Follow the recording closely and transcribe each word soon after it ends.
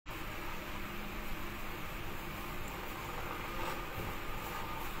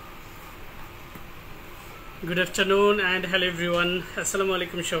Good afternoon and hello everyone, আসসালামু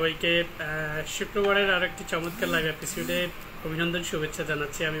আলাইকুম সবাইকে। শুক্রবারের আর একটি চমৎকার লাইভ এপিসোডে অভিনন্দন, শুভেচ্ছা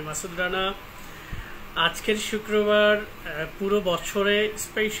জানাচ্ছি। আমি মাসুদ রানা। আজকের শুক্রবার পুরো বছরে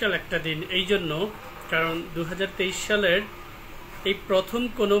স্পেশাল একটা দিন, এই জন্য কারণ 2023 সালের এই প্রথম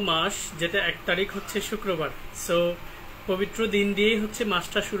কোনো মাস যেটা 1 তারিখ হচ্ছে শুক্রবার। সো পবিত্র দিন দিয়েই হচ্ছে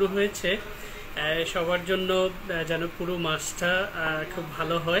মাসটা শুরু হয়েছে। সবার জন্য যেন পুরো মাসটা খুব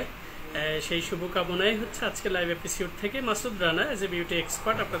ভালো হয়, সেই শুভকামনায় হচ্ছে আজকে লাইভ এপিসোড থেকে Masud Rana as a beauty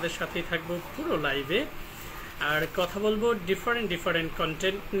expert আপনাদের সাথেই থাকবো পুরো লাইভে। আর কথা বলবো ডিফারেন্ট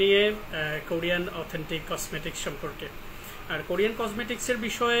কন্টেন্ট নিয়ে কোরিয়ান অথেন্টিক কসমেটিক্স সম্পর্কে। আর কোরিয়ান কসমেটিক্সের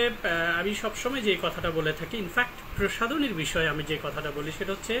বিষয়ে আমি সবসময় যে কথাটা বলে থাকি, ইনফ্যাক্ট প্রসাধনীর বিষয়ে আমি যে কথাটা বলি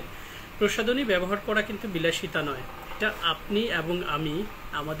সেটা হচ্ছে প্রসাধনী ব্যবহার করা কিন্তু বিলাসিতা নয়, এটা আপনি এবং আমি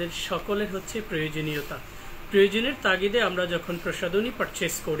আমাদের সকলের হচ্ছে প্রয়োজনের তাগিদে আমরা যখন প্রসাধনী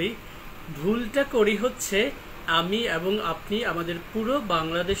পারচেস করি, ভুলটা করি হচ্ছে আমি এবং আপনি, আমাদের পুরো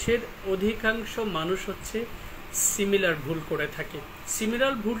বাংলাদেশের অধিকাংশ মানুষ হচ্ছে সিমিলার ভুল করে থাকে।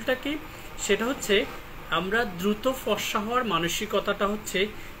 সিমিলার ভুলটা কি? সেটা হচ্ছে আমরা দ্রুত ফর্সা হওয়ার মানসিকতাটা হচ্ছে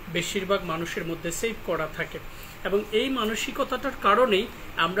বেশিরভাগ মানুষের মধ্যে সেভ করা থাকে, এবং এই মানসিকতাটার কারণেই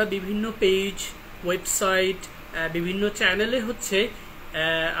আমরা বিভিন্ন পেজ, ওয়েবসাইট, বিভিন্ন চ্যানেলে হচ্ছে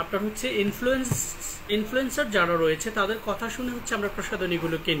আপনার হচ্ছে ইনফ্লুয়েন্সার যারা রয়েছে তাদের কথা শুনে হচ্ছে আমরা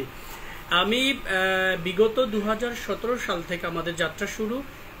প্রসাধনীগুলো কিনি। আমি বিগত 2017 সাল থেকে আমাদের যাত্রা শুরু,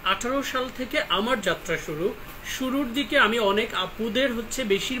 18 সাল থেকে আমার যাত্রা শুরুর দিকে আমি অনেক আপুদের হচ্ছে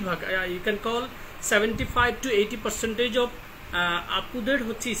বেশিরভাগ, you can call 75 to 80% of আপুদের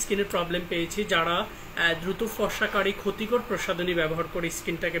হচ্ছে স্কিনের প্রবলেম পেয়েছি, যারা দ্রুত ফর্সাকারী ক্ষতিকর প্রসাধনী ব্যবহার করে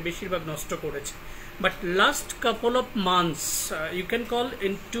স্কিনটাকে বেশিরভাগ নষ্ট করেছে। But last couple of months, you can call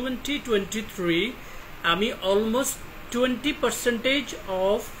in 2023, আমি অলমোস্ট 20%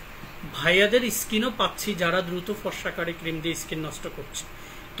 অফ ভাইয়াদের স্কিনও পাচ্ছি যারা দ্রুত ফর্সাকারী ক্রিম দিয়ে স্কিন নষ্ট করছে।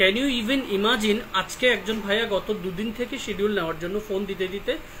 Can you even imagine? আজকে একজন ভাইয়া গত 2 দিন থেকে শিডিউল নেওয়ার জন্য ফোন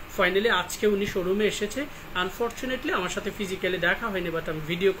দিতে ফাইনালি আজকে উনি শোরুমে এসেছে। আনফর্চুনেটলি আমার সাথে ফিজিক্যালি দেখা হয়নি, বাট আমি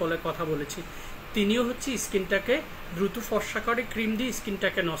ভিডিও কলে কথা বলেছি। তিনিও হচ্ছে স্কিনটাকে দ্রুত ফর্সাকারী ক্রিম দিয়ে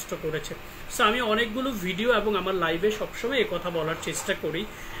স্কিনটাকে নষ্ট করেছে। সো আমি অনেকগুলো ভিডিও এবং আমার লাইভে সবসময় এই কথা বলার চেষ্টা করি,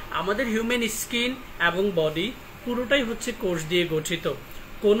 আমাদের হিউম্যান স্কিন এবং বডি পুরোটাই হচ্ছে কোষ দিয়ে গঠিত।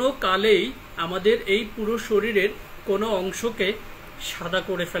 কোনো কালেই আমাদের এই পুরো শরীরের কোনো অংশকে সাদা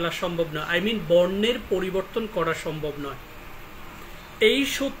করে ফেলা সম্ভব নয়, বর্ণের পরিবর্তন করা সম্ভব নয়। এই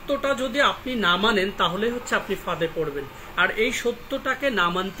সত্যটা যদি আপনি না মানেন তাহলে হচ্ছে আপনি ফাঁদে পড়বেন, আর এই সত্যটাকে না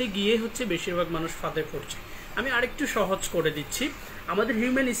মানতে গিয়ে হচ্ছে বেশিরভাগ মানুষ ফাঁদে পড়ছে। আমি আরেকটু সহজ করে দিচ্ছি। আমাদের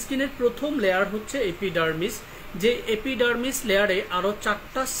হিউম্যান স্কিনের প্রথম লেয়ার হচ্ছে এপিডার্মিস, যে এপিডার্মিস লেয়ারে আরো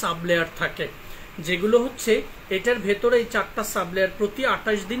 4টা সাব লেয়ার থাকে, যেগুলো হচ্ছে এটার ভেতরে এই 4টা সাব লেয়ার প্রতি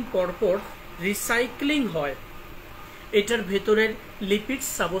 28 দিন পর রিসাইক্লিং হয়। এটার ভেতরের লিপিড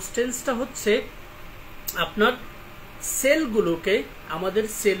সাবস্টেন্সটা হচ্ছে আপনার আমাদের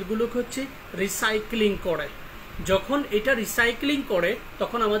সেলগুলোকে হচ্ছে রিসাইক্লিং করে। যখন এটা রিসাইক্লিং করে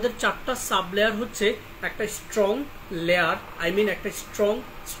তখন আমাদের 4টা সাব লেয়ার হচ্ছে একটা স্ট্রং লেয়ার, একটা স্ট্রং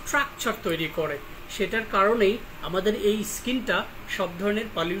স্ট্রাকচার তৈরি করে। সেটার কারণেই আমাদের এই স্কিনটা সব ধরনের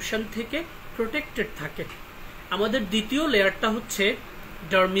পলিউশন থেকে প্রোটেক্টেড থাকে। আমাদের দ্বিতীয় লেয়ারটা হচ্ছে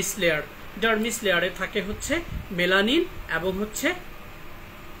ডার্মিস লেয়ারে থাকে হচ্ছে মেলানিন এবং হচ্ছে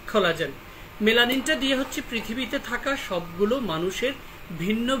কোলাজেন। মেলানিনটা দিয়ে হচ্ছে পৃথিবীতে থাকা সবগুলো মানুষের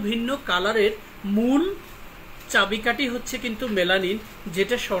ভিন্ন ভিন্ন কালারের মূল চাবিকাঠি হচ্ছে কিন্তু মেলানিন,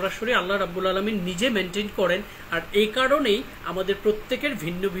 যেটা সরাসরি আল্লাহ রাব্বুল আলামিন নিজে মেনটেন করেন। আর এই কারণেই আমাদের প্রত্যেকের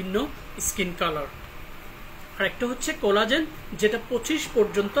ভিন্ন ভিন্ন স্কিন কালার। আর একটা হচ্ছে কোলাজেন, যেটা 25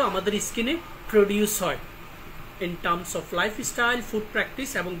 পর্যন্ত আমাদের স্কিনে প্রডিউস হয়। In terms of lifestyle, food practice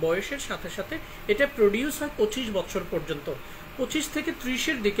এবং বয়সের সাথে সাথে এটা প্রডিউস হয় 25 বছর পর্যন্ত। 25 থেকে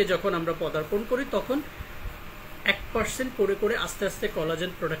 30-এর দিকে যখন আমরা পদার্পণ করি তখন 1% করে আস্তে আস্তে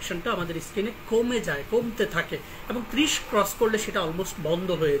কোলাজেন প্রোডাকশনটা আমাদের স্কিনে কমতে থাকে, এবং 30 ক্রস করলে সেটা অলমোস্ট বন্ধ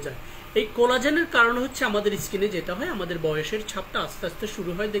হয়ে যায়। এই কোলাজেনের কারণে হচ্ছে আমাদের স্কিনে যেটা হয়, আমাদের বয়সের ছাপটা আস্তে আস্তে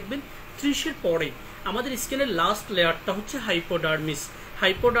শুরু হয় দেখবেন 30-এর পরেই। আমাদের স্কিনের লাস্ট লেয়ারটা হচ্ছে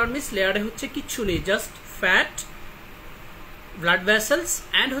হাইপোডার্মিস লেয়ারে হচ্ছে কিচ্ছু নেই, just fat, blood vessels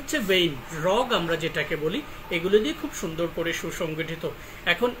and হচ্ছে ভেইন, রগ আমরা যেটাকে বলি, এগুলো দিয়ে খুব সুন্দর করে সুসংগঠিত।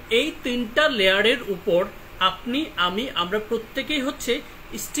 এখন এই 3টা লেয়ারের উপর আমরা প্রত্যেকেই হচ্ছে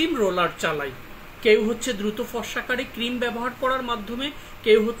স্টিম রোলার চালাই। কেউ হচ্ছে দ্রুত ফর্সাকারী ক্রিম ব্যবহার করার মাধ্যমে,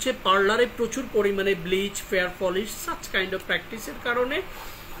 কেউ হচ্ছে পার্লারে প্রচুর পরিমাণে bleach, fair polish, such kind of প্র্যাকটিসের কারণে,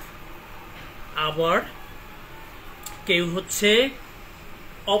 আবার কেউ হচ্ছে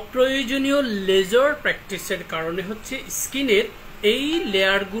অপ্রয়োজনীয় লেজার প্র্যাকটিসের কারণে হচ্ছে স্কিনের এই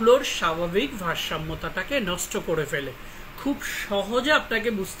লেয়ারগুলোর স্বাভাবিক ভারসাম্যতাটাকে নষ্ট করে ফেলে। খুব সহজে আপনাকে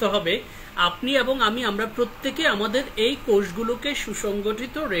বুঝতে হবে, আপনি এবং আমরা প্রত্যেকে আমাদের এই কোষগুলোকে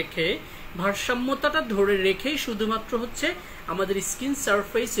সুসংগঠিত রেখে ভারসাম্যতাটা ধরে রেখেই শুধুমাত্র হচ্ছে আমাদের স্কিন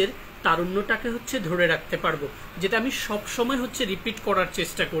সারফেসের তারুণ্যটাকে হচ্ছে ধরে রাখতে পারবো, যেটা আমি সব সময় হচ্ছে রিপিট করার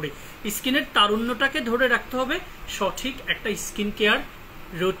চেষ্টা করি। স্কিনের তারুণ্যটাকে ধরে রাখতে হবে সঠিক একটা স্কিন কেয়ার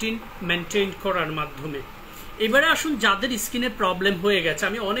রুটিন মেনটেন করার মাধ্যমে। এবারে আসুন, যাদের স্কিনের প্রবলেম হয়ে গেছে,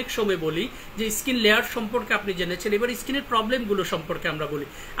 আমি অনেক সময় বলি যে স্কিন লেয়ার সম্পর্কে আপনি জেনেছেন, এবার স্কিনের প্রবলেমগুলো সম্পর্কে আমরা বলি।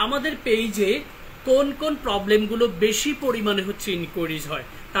 আমাদের পেজে কোন কোন প্রবলেমগুলো বেশি পরিমাণে হচ্ছে ইনকোয়ারিজ হয়,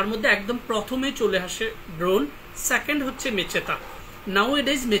 তার মধ্যে একদম প্রথমে চলে আসে ব্রোন, সেকেন্ড হচ্ছে মেচেতা।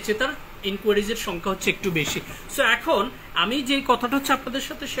 নাউএডেজ মেচেতার ইনকোয়ারিজের সংখ্যা হচ্ছে একটু বেশি। সো এখন আমি যে কথাটা হচ্ছে আপনাদের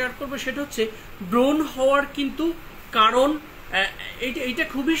সাথে শেয়ার করবো সেটা হচ্ছে ব্রোন হওয়ার কিন্তু কারণ, এইটা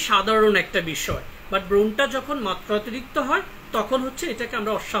খুবই সাধারণ একটা বিষয়, বাট ব্রোনটা যখন মাত্রাতিরিক্ত হয় তখন হচ্ছে এটাকে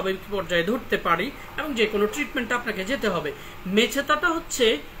আমরা অস্বাভাবিক পর্যায়ে ধরতে পারি এবং যে কোনো ট্রিটমেন্টে আপনাকে যেতে হবে। মেচেতাটা হচ্ছে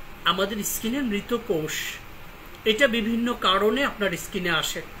আমাদের স্কিনের মৃত কোষ, এটা বিভিন্ন কারণে আপনার স্কিনে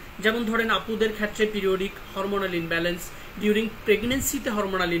আসে। যেমন ধরেন আপুদের ক্ষেত্রে periodic hormonal imbalance, during প্রেগনেন্সিতে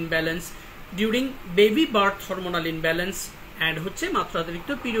hormonal imbalance, during baby birth hormonal imbalance, and হচ্ছে মাত্রাতিরিক্ত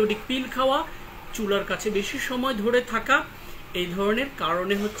পিরিয়ডিক পিল খাওয়া, চুলার কাছে বেশি সময় ধরে থাকা, এই ধরনের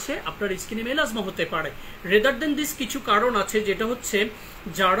কারণে হচ্ছে আপনার স্কিনে মেলাজমা হতে পারে। রেদার দেন দিস কিছু কারণ আছে, যেটা হচ্ছে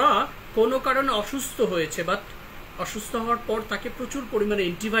যারা কোনো কারণে অসুস্থ হয়েছে বা অসুস্থ হওয়ার পর তাকে প্রচুর পরিমাণে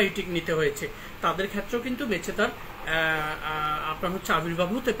অ্যান্টিবায়োটিক নিতে হয়েছে, তাদের ক্ষেত্রেও কিন্তু মেচেতার আপনার হচ্ছে আবির্ভাব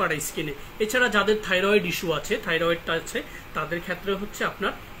হতে পারে স্কিনে। এছাড়া যাদের থাইরয়েড ইস্যু আছে, থাইরয়েডটা আছে, তাদের ক্ষেত্রে হচ্ছে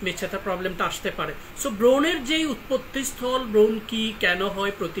আপনার মেচেতা প্রবলেমটা আসতে পারে। সো ব্রোনের যেই উৎপত্তি স্থল, ব্রোন কি, কেন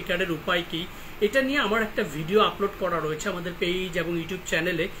হয়, প্রতিকারের উপায় কি, এটা নিয়ে আমার একটা ভিডিও আপলোড করা রয়েছে আমাদের পেজ এবং ইউটিউব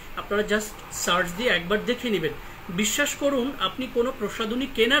চ্যানেলে। আপনারা জাস্ট সার্চ দিয়ে একবার দেখে নেবেন। বিশ্বাস করুন, আপনি কোনো প্রসাধনী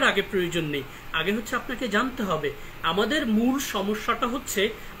কেনার আগে প্রয়োজন নেই, আগে হচ্ছে আপনাকে জানতে হবে আমাদের মূল সমস্যাটা হচ্ছে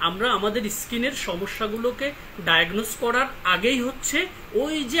আমরা আমাদের স্কিনের সমস্যাগুলোকে ডায়াগনোস করার আগেই হচ্ছে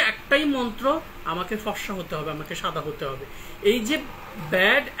ওই যে একটাই মন্ত্র, আমাকে ফর্সা হতে হবে, আমাকে সাদা হতে হবে। এই যে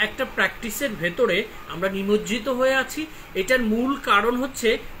ব্যাড একটা প্র্যাকটিসের ভেতরে আমরা নিমজ্জিত হয়ে আছি, এটার মূল কারণ হচ্ছে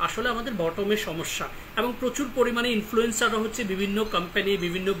আসলে আমাদের বটমের সমস্যা। এবং প্রচুর পরিমাণে ইনফ্লুয়েন্সাররা হচ্ছে বিভিন্ন কোম্পানি,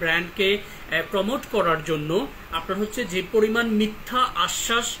 বিভিন্ন ব্র্যান্ডকে প্রমোট করার জন্য আপনার হচ্ছে যে পরিমাণ মিথ্যা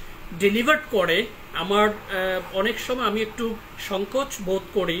আশ্বাস ডেলিভার করে, আমার অনেক সময় আমি একটু সংকোচ বোধ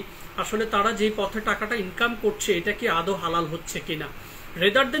করি আসলে তারা যে পথে টাকাটা ইনকাম করছে এটা কি আদৌ হালাল হচ্ছে কিনা।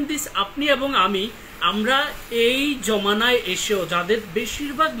 রেদার দেন দিস, আপনি এবং আমরা এই জমানায় এসেও যাদের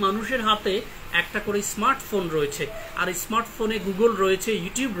বেশিরভাগ মানুষের হাতে একটা করে স্মার্টফোন রয়েছে, আর স্মার্টফোনে গুগল রয়েছে,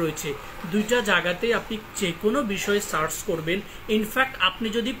 ইউটিউব রয়েছে, দুইটা জায়গাতেই আপনি যে কোনো বিষয়ে সার্চ করবেন। ইনফ্যাক্ট আপনি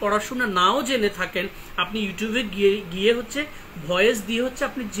যদি পড়াশোনা নাও জেনে থাকেন, আপনি ইউটিউবে গিয়ে হচ্ছে ভয়েস দিয়ে হচ্ছে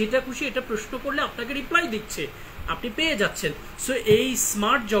আপনি যেটা খুশি এটা প্রশ্ন করলে আপনাকে রিপ্লাই দিচ্ছে, আপনি পেয়ে যাচ্ছেন। সো এই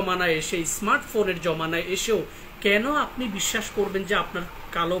স্মার্ট জমানায় এসে, স্মার্টফোনের জমানায় এসেও কেন আপনি বিশ্বাস করবেন যে আপনার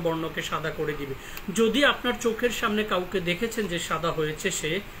কালো বর্ণকে সাদা করে দিবে? যদি আপনার চোখের সামনে কাউকে দেখেছেন যে সাদা হয়েছে,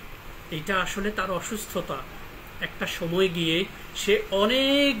 সে এটা আসলে তার অসুস্থতা। একটা সময় গিয়ে সে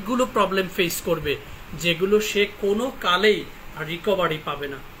অনেকগুলো প্রবলেম ফেস করবে, যেগুলো সে কোনো কালেই রিকভারি পাবে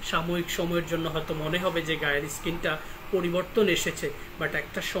না। সাময়িক সময়ের জন্য হয়তো মনে হবে যে গায়ের স্কিনটা পরিবর্তন এসেছে, বাট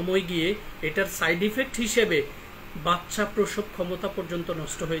একটা সময় গিয়ে এটার সাইড ইফেক্ট হিসেবে বাচ্চা প্রসব ক্ষমতা পর্যন্ত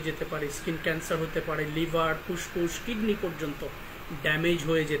নষ্ট হয়ে যেতে পারে, স্কিন ক্যান্সার হতে পারে, লিভার, ফুসফুস, কিডনি পর্যন্ত ড্যামেজ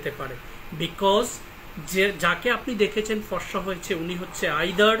হয়ে যেতে পারে। বিকজ যাকে আপনি দেখেছেন ফর্সা হয়েছে, উনি হচ্ছে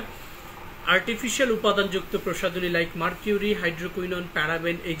আইদার আর্টিফিশিয়াল উপাদানযুক্ত প্রসাধনী লাইক মার্কিউরি, হাইড্রোকুইনন,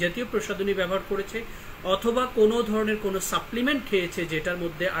 প্যারাবেন এই জাতীয় প্রসাধনী ব্যবহার করেছে, অথবা কোনো ধরনের কোনো সাপ্লিমেন্ট খেয়েছে যেটার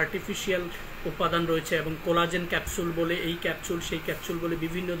মধ্যে আর্টিফিশিয়াল উপাদান রয়েছে, এবং কোলাজেন ক্যাপসুল বলে এই ক্যাপসুল সেই ক্যাপসুল বলে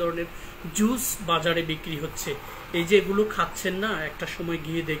বিভিন্ন ধরনের জুস বাজারে বিক্রি হচ্ছে। এই যে এগুলো খাচ্ছেন না, একটা সময়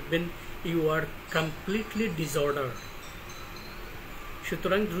গিয়ে দেখবেন ইউ আর কমপ্লিটলি ডিসঅর্ডার।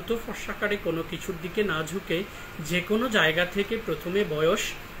 সুতরাং দ্রুত ফর্সাকারে কোনো কিছুর দিকে না ঝুঁকে যে কোনো জায়গা থেকে প্রথমে বয়স,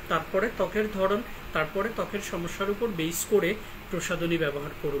 তারপরে ত্বকের ধরন, তারপরে ত্বকের সমস্যার উপর বেস করে প্রসাধনী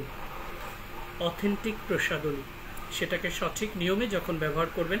ব্যবহার করুন। অথেন্টিক প্রসাধনী, সেটাকে সঠিক নিয়মে যখন ব্যবহার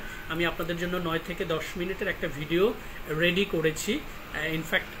করবেন। আমি আপনাদের জন্য 9 থেকে 10 মিনিটের একটা ভিডিও রেডি করেছি,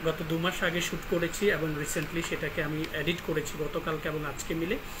 ইনফ্যাক্ট গত 2 মাস আগে শ্যুট করেছি এবং রিসেন্টলি সেটাকে আমি এডিট করেছি, গতকালকে এবং আজকে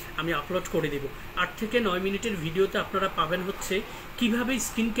মিলে আমি আপলোড করে দিব। 8 থেকে 9 মিনিটের ভিডিওতে আপনারা পাবেন হচ্ছে কিভাবে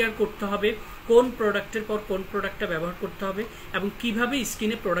স্কিন কেয়ার করতে হবে, কোন প্রোডাক্টের পর কোন প্রোডাক্টটা ব্যবহার করতে হবে, এবং কিভাবে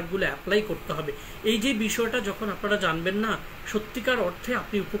স্কিনে প্রোডাক্টগুলো অ্যাপ্লাই করতে হবে। এই যে বিষয়টা যখন আপনারা জানবেন না, সত্যিকার অর্থে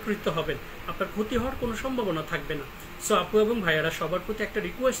আপনি উপকৃত হবেন, আপনার ক্ষতি হওয়ার কোনো সম্ভাবনা থাকবে না। সো আপু এবং ভাইয়ারা সবার প্রতি একটা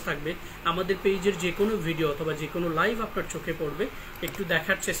রিকোয়েস্ট থাকবে, আমাদের পেজের যে কোনো ভিডিও অথবা যে কোনো লাইভ আপনার চোখে পড়বে একটু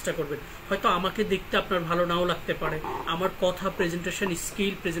দেখার চেষ্টা করবেন। হয়তো আমাকে দেখতে আপনার ভালো নাও লাগতে পারে, আমার কথা, প্রেজেন্টেশন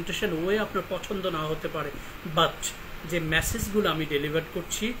স্কিল, প্রেজেন্টেশন ওয়ে আপনার পছন্দ না হতে পারে, বাট যে মেসেজগুলো আমি ডেলিভার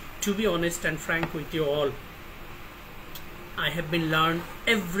করছি, two be honest and Frank with you all, I have been learned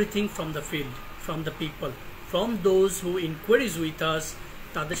everything from the field, from the people, from those who inquiries with us,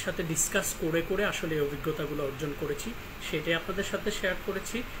 তাদের সাথে ডিসকাস করে করে আসলে এই অভিজ্ঞতাগুলো অর্জন করেছি, সেটাই আপনাদের সাথে শেয়ার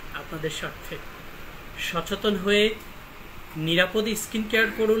করেছি। আপনাদের স্বার্থে সচেতন হয়ে নিরাপদে স্কিন কেয়ার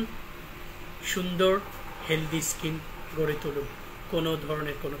করুন, সুন্দর হেলদি স্কিন গড়ে তুলুন, কোনো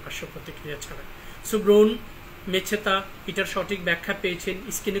ধরনের কোনো পার্শ্ব প্রতিক্রিয়া ছাড়া। সো ব্রোন, মেছেতা, এটার সঠিক ব্যাখ্যা পেয়েছেন,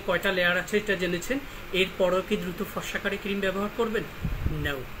 স্কিনে কয়টা লেয়ার আছে এটা জেনেছেন, এরপরও কি দ্রুত ফর্সাকারী ক্রিম ব্যবহার করবেন?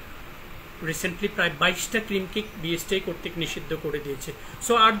 নাও। রিসেন্টলি প্রায় 22টা ক্রিমকে বিএসটিআই কর্তৃক নিষিদ্ধ করে দিয়েছে।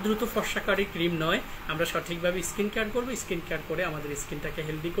 সো আর দ্রুত ফর্সাকারী ক্রিম নয়, আমরা সঠিকভাবে স্কিন কেয়ার করবো, স্কিন কেয়ার করে আমাদের স্কিনটাকে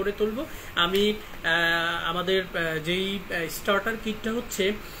হেলদি করে তুলবো। আমি আমাদের যেই স্টার্টার কিটটা হচ্ছে,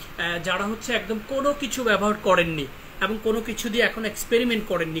 যারা হচ্ছে একদম কোনো কিছু ব্যবহার করেননি এবং কোনো কিছু দিয়ে এখন এক্সপেরিমেন্ট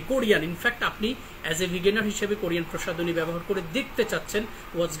করেননি, কোরিয়ান, ইনফ্যাক্ট আপনি অ্যাজ এ ভিগেনার হিসেবে কোরিয়ান প্রসাধনী ব্যবহার করে দেখতে চাচ্ছেন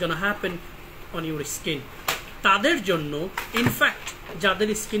হোয়াটস গোনা হ্যাপেন অন ইউর স্কিন, তাদের জন্য, ইনফ্যাক্ট যাদের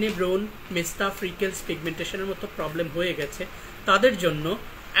স্কিনে ব্রোন, মেস্তা, ফ্রিকেলস, পিগমেন্টেশনের মতো প্রবলেম হয়ে গেছে তাদের জন্য,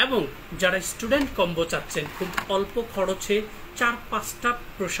 এবং যারা স্টুডেন্ট কম্বো চাচ্ছেন খুব অল্প খরচে 4-5টা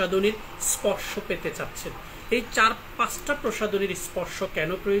প্রসাধনীর স্পর্শ পেতে চাচ্ছেন। এই 4-5টা প্রসাধনীর স্পর্শ কেন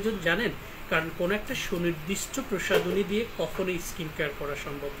প্রয়োজন জানেন? কারণ কোনো একটা সুনির্দিষ্ট প্রসাধনী দিয়ে কখনোই স্কিন কেয়ার করা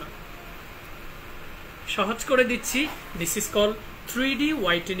সম্ভব না। সহজ করে দিচ্ছি, this is call 3D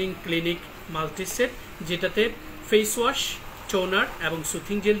whitening clinic multiset, যেটাতে ফেস ওয়াশ, টোনার এবং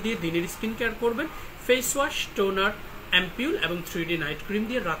সুথিং জেল দিয়ে দিনের স্কিন কেয়ার করবেন, ফেস ওয়াশ, টোনার, অ্যাম্পিউল এবং 3D নাইট ক্রিম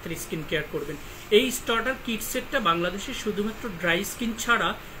দিয়ে রাতের স্কিন কেয়ার করবেন। এই স্টার্টার কিট সেটটা বাংলাদেশে শুধুমাত্র ড্রাই স্কিন ছাড়া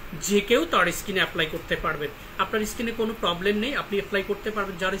যে কেউ তার স্কিনে অ্যাপ্লাই করতে পারবেন। আপনার স্কিনে কোনো প্রবলেম নেই, আপনি অ্যাপ্লাই করতে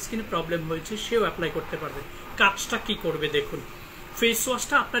পারবেন, যার স্কিনে প্রবলেম হয়েছে সেও অ্যাপ্লাই করতে পারবেন। কাজটা কি করবে দেখুন, ফেস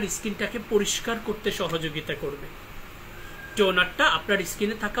ওয়াশটা আপনার স্কিনটাকে পরিষ্কার করতে সহযোগিতা করবে, টোনারটা আপনার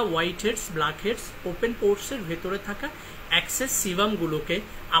স্কিনে থাকা white heads, black heads, open পোর্সের ভেতরে থাকা এক্সেস সিবামগুলোকে,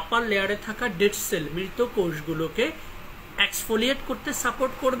 আপার লেয়ারে থাকা ডেড সেল, মৃত কোষগুলোকে এক্সফোলিয়েট করতে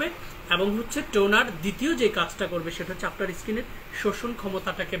সাপোর্ট করবে, এবং হচ্ছে টোনার দ্বিতীয় যে কাজটা করবে সেটা হচ্ছে আপনার স্কিনের শোষণ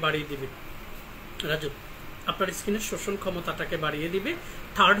ক্ষমতাটাকে বাড়িয়ে দিবে। রাজু, আপনার স্কিনের শোষণ ক্ষমতাটাকে বাড়িয়ে দিবে।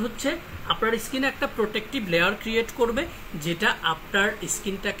 থার্ড হচ্ছে আপনার স্কিনে একটা প্রোটেক্টিভ লেয়ার ক্রিয়েট করবে, যেটা আপনার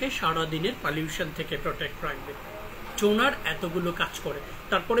স্কিনটাকে সারাদিনের পলিউশন থেকে প্রোটেক্ট রাখবে। টোনার এতগুলো কাজ করে।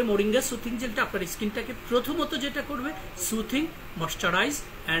 তারপরে মোরিঙ্গা সুথিং জেলটা আপনার স্কিনটাকে প্রথমত যেটা করবে, সুথিং, ময়শ্চারাইজ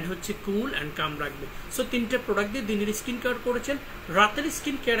অ্যান্ড হচ্ছে কুল অ্যান্ড কাম রাখবে। সো 3টে প্রোডাক্ট দিয়ে দিনের স্কিন কেয়ার করেছেন। রাতের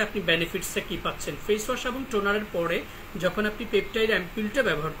স্কিন কেয়ার আপনি বেনিফিটসটা কি পাচ্ছেন? ফেস ওয়াশ এবং টোনারের পরে যখন আপনি পেপটাইড অ্যাম্পিউলটা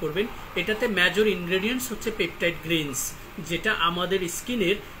ব্যবহার করবেন, এটাতে মেজর ইনগ্রেডিয়েন্টস হচ্ছে পেপটাইড গ্রেনস, যেটা আমাদের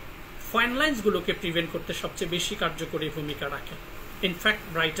স্কিনের ফাইন লাইন্সগুলোকে প্রিভেন্ট করতে সবচেয়ে বেশি কার্যকরী ভূমিকা রাখে। ইনফ্যাক্ট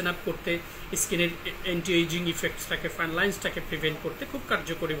ব্রাইটেন আপ করতে, স্কিনের অ্যান্টি এজিং ইফেক্টসটাকে, ফাইন লাইন্সটাকে প্রিভেন্ট করতে খুব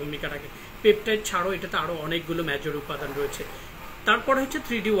কার্যকরী ভূমিকা রাখে। পেপটাইড ছাড়াও এটাতে আরও অনেকগুলো মেজর উপাদান রয়েছে। তারপরে হচ্ছে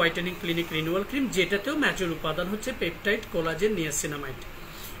 3D whitening clinic renewal cream, যেটাতেও major উপাদান হচ্ছে পেপটাইড, কোলাজেন, নিয়াসিনামাইড।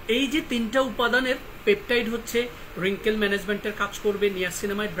 এই যে 3টা উপাদানের, পেপটাইড হচ্ছে রিঙ্কেল ম্যানেজমেন্টের কাজ করবে,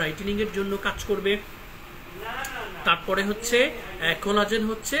 নিয়াসিনামাইড ব্রাইটেনিং এর জন্য কাজ করবে, তারপরে হচ্ছে কোলাজেন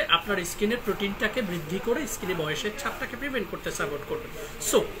হচ্ছে আপনার স্কিনের প্রোটিনটাকে বৃদ্ধি করে স্কিনে বয়সের ছাপটাকে প্রিভেন্ট করতে সাপোর্ট করবে।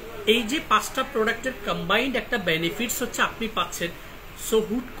 সো এই যে 5টা প্রোডাক্টের কম্বাইন্ড একটা বেনিফিটস হচ্ছে আপনি পাচ্ছেন। সো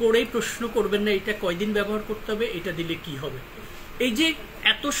হুট করেই প্রশ্ন করবেন না এটা কয়দিন ব্যবহার করতে হবে, এটা দিলে কি হবে। এই যে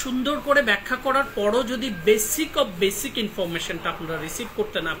এত সুন্দর করে ব্যাখ্যা করার পরও যদি বেসিক অফ বেসিক ইনফরমেশনটা আপনারা রিসিভ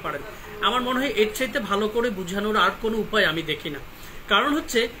করতে না পারেন, আমার মনে হয় এর চাইতে ভালো করে বোঝানোর আর কোনো উপায় আমি দেখি না। কারণ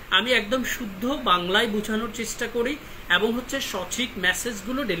হচ্ছে আমি একদম শুদ্ধ বাংলায় বোঝানোর চেষ্টা করি এবং হচ্ছে সঠিক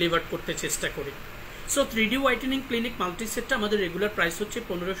মেসেজগুলো ডেলিভার করতে চেষ্টা করি। সো 3D হোয়াইটেনিং ক্লিনিক মাল্টিসেটটা আমাদের রেগুলার প্রাইস হচ্ছে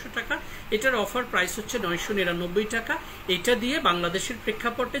 1500 টাকা, এটার অফার প্রাইস হচ্ছে 999 টাকা। এটা দিয়ে বাংলাদেশের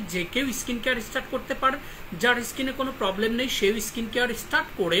প্রেক্ষাপটে যে কেউ স্কিন কেয়ার স্টার্ট করতে পারে, যার স্কিনে কোনো প্রবলেম নেই সেও স্কিন কেয়ার স্টার্ট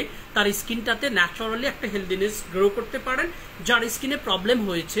করে তার স্কিনটাতে ন্যাচারালি একটা হেলদিনেস গ্রো করতে পারেন। যার স্কিনে প্রবলেম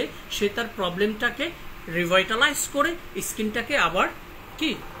হয়েছে সে তার প্রবলেমটাকে রিভাইটালাইজ করে স্কিনটাকে আবার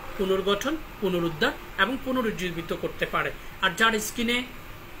কি পুনর্গঠন, পুনরুদ্ধার এবং পুনরুজ্জীবিত করতে পারে। আর যার স্কিনে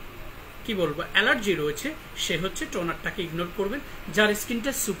কি বলবো অ্যালার্জি রয়েছে সে হচ্ছে টোনারটাকে ইগনোর করবেন, যার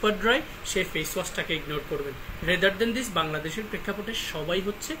স্কিনটা সুপার ড্রাই সে ফেস ওয়াশটাকে ইগনোর করবেন। রেদার দেন দিস বাংলাদেশের প্রেক্ষাপটে সবাই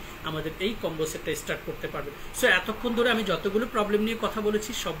হচ্ছে আমাদের এই কম্বো সেটটা স্টার্ট করতে পারবে। সো এতক্ষণ ধরে আমি যতগুলো প্রবলেম নিয়ে কথা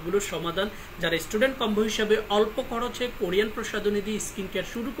বলেছি সবগুলোর সমাধান, যারা স্টুডেন্ট কম্বো হিসাবে অল্প খরচে কোরিয়ান প্রসাধনী দিয়ে স্কিন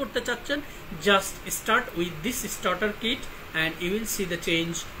কেয়ার শুরু করতে চাচ্ছেন, just start with this starter kit and you will see the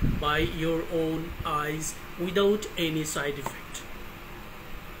change by your own eyes without any side effect.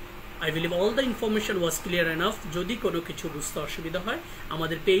 I believe all the information was clear enough. যদি কোনো কিছু বুঝতে অসুবিধা হয়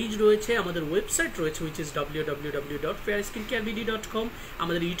আমাদের পেজ রয়েছে, আমাদের ওয়েবসাইট রয়েছে which is www.fairskincarbd.com,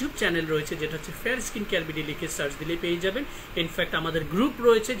 আমাদের ইউটিউব চ্যানেল রয়েছে যেটা হচ্ছে ফেয়ার স্কিন কেয়ার বিডি লিখে সার্চ দিলে পেয়ে যাবেন। ইনফ্যাক্ট আমাদের গ্রুপ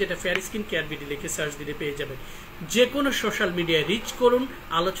রয়েছে যেটা ফেয়ার স্কিন কেয়ার বিডি লিখে সার্চ দিলে পেয়ে যাবেন। যে কোনো সোশ্যাল মিডিয়ায় রিচ করুন,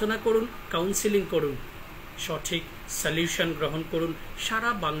 আলোচনা করুন, কাউন্সিলিং করুন, সঠিক সলিউশন গ্রহণ করুন সারা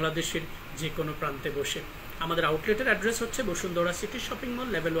বাংলাদেশের যে কোনো প্রান্তে বসে। আমাদের আউটলেটের অ্যাড্রেস হচ্ছে Bashundhara city shopping mall,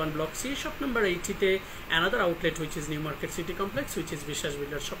 level 1 block C, shop number 80-তে another outlet which is new market city complex which is বিশ্বাস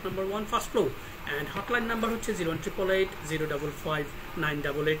builder, shop number 1 first floor, and hotline number হচ্ছে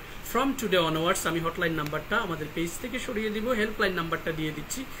 01888055988। ফ্রম টুডে অনওয়ার্ডস আমি হটলাইন নাম্বারটা আমাদের page থেকে সরিয়ে দিব, helpline নাম্বারটা দিয়ে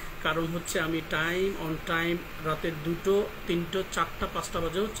দিচ্ছি, কারণ হচ্ছে আমি টাইম অন টাইম রাতের 2টো 3টো 4টা 5টা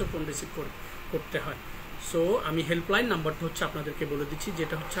বাজে হচ্ছে ফোন রিসিভ করতে হয়। সো আমি হেল্পলাইন নাম্বারটা হচ্ছে আপনাদেরকে বলে দিচ্ছি,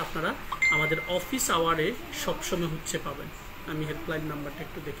 যেটা হচ্ছে আপনারা আমাদের অফিস আওয়ারে সবসময় হচ্ছে পাবেন। আমি হেল্পলাইন নাম্বারটা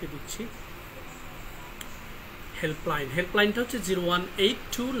একটু দেখে দিচ্ছি। হেল্পলাইনটা হচ্ছে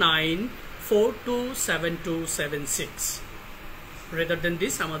 01829427276। রেদার দেন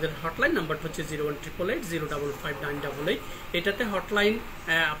দিস আমাদের হটলাইন নাম্বারটা হচ্ছে 01888055988। এটাতে হটলাইন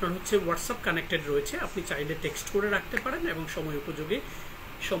আপনার হচ্ছে হোয়াটসঅ্যাপ কানেক্টেড রয়েছে, আপনি চাইলে টেক্সট করে রাখতে পারেন এবং সময় উপযোগী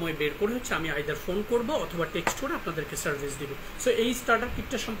সময় বের করে হচ্ছে আমি আইদার ফোন করব অথবা টেক্সট করে আপনাদেরকে সার্ভিস দিব। সো এই স্টার্টার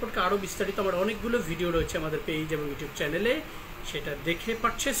কিটটা সম্পর্কে আরও বিস্তারিত আমার অনেকগুলো ভিডিও রয়েছে আমাদের পেজ এবং ইউটিউব চ্যানেলে, সেটা দেখে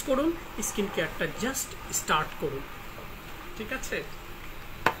পারচেস করুন, স্কিন কেয়ারটা জাস্ট স্টার্ট করুন, ঠিক আছে।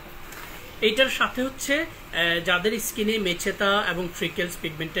 এইটার সাথে হচ্ছে যাদের স্কিনে মেছেতা এবং ফ্রিকেলস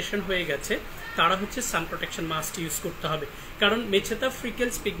পিগমেন্টেশন হয়ে গেছে তারা হচ্ছে সান প্রোটেকশন মাস্ট ইউজ করতে হবে, কারণ মেছেতা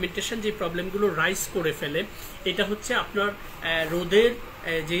ফ্রিকেলস পিগমেন্টেশন যে প্রবলেমগুলো রাইজ করে ফেলে এটা হচ্ছে আপনার রোদের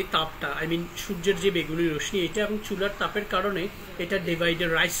যে তাপটা সূর্যের যে বেগুনি রশ্মি এটা এবং চুলার তাপের কারণে এটা ডিভাইডে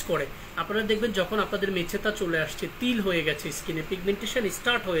রাইজ করে। আপনারা দেখবেন যখন আপনাদের মেছেতা চলে আসছে, তিল হয়ে গেছে স্কিনে, পিগমেন্টেশন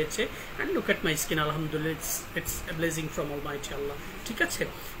স্টার্ট হয়েছে, and look at my skin, আলহামদুলিল্লাহ ইটস ব্লেজিং ফ্রম অলমাইটি আল্লাহ, ঠিক আছে।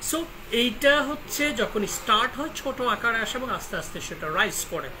 সো এইটা হচ্ছে যখন স্টার্ট হয় ছোট আকারে আসে এবং আস্তে আস্তে সেটা রাইজ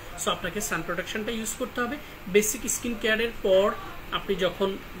করে। সো আপনাকে সান প্রোটেকশনটা ইউজ করতে হবে। বেসিক স্কিন কেয়ারের পর আপনি যখন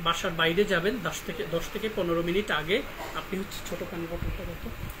বাসার বাইরে যাবেন 10 থেকে 15 মিনিট আগে আপনি হচ্ছে ছোট পানি বোতলটা কত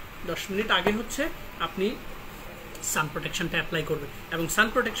 10 মিনিট আগে হচ্ছে আপনি সান প্রোটেকশনটা অ্যাপ্লাই করবেন। এবং সান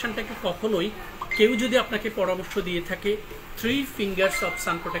প্রোটেকশনটাকে কখনোই কেউ যদি আপনাকে পরামর্শ দিয়ে থাকে 3 ফিঙ্গার্স অফ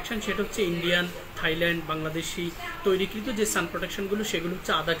সান প্রোটেকশন, সেটা হচ্ছে ইন্ডিয়ান, থাইল্যান্ড, বাংলাদেশি তৈরিকৃত যে সান প্রোটেকশনগুলো সেগুলো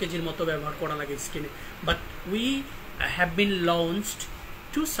হচ্ছে আধা কেজির মতো ব্যবহার করা লাগে স্কিনে। But we have been launched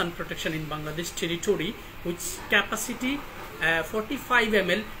 2 sun protection in Bangladesh territory which capacity 45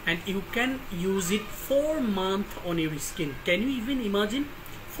 ml and you can use it 4 months on your skin. Can you even imagine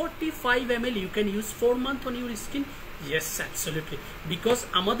 45 ml you can use 4 months on your skin? Yes, absolutely, because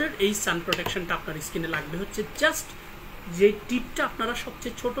আমাদের এই সান প্রোটেকশনটা আপনার স্কিনে লাগবে হচ্ছে just যে টিপটা আপনারা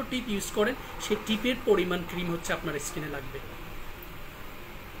সবচেয়ে ছোট টিপ ইউজ করেন সেই টিপের পরিমাণ ক্রিম হচ্ছে আপনার স্কিনে লাগবে।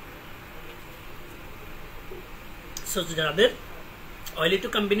 সো যাদের অয়েলি টু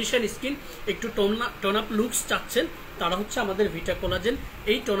কম্বিনেশন স্কিন একটু টোন আপ লুকস চাচ্ছেন তারা হচ্ছে আমাদের ভিটা কোলাজেন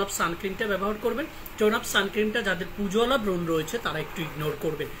এই টোন আপ সানক্রিমটা ব্যবহার করবেন। টোন আপ সানক্রিমটা যাদের পুজোওয়ালা ব্রণ রয়েছে তারা একটু ইগনোর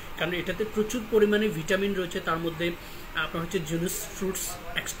করবেন, কারণ এটাতে প্রচুর পরিমাণে ভিটামিন রয়েছে, তার মধ্যে আপনার হচ্ছে জুনুস ফ্রুটস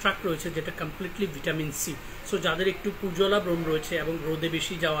এক্সট্রাক্ট রয়েছে যেটা কমপ্লিটলি ভিটামিন সি। সো যাদের একটু পুজোওয়ালা ব্রণ রয়েছে এবং রোদে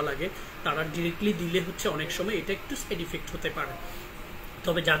বেশি যাওয়া লাগে তারা ডিরেক্টলি দিলে হচ্ছে অনেক সময় এটা একটু সাইড ইফেক্ট হতে পারে।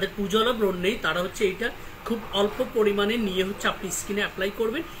 তবে যাদের পুজোওয়ালা ব্রণ নেই তারা হচ্ছে এইটা খুব অল্প পরিমাণে নিয়ে হচ্ছে আপনি স্কিনে অ্যাপ্লাই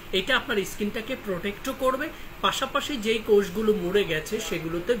করবেন। এটা আপনার স্কিনটাকে প্রোটেক্টও করবে, পাশাপাশি যেই কোষগুলো মরে গেছে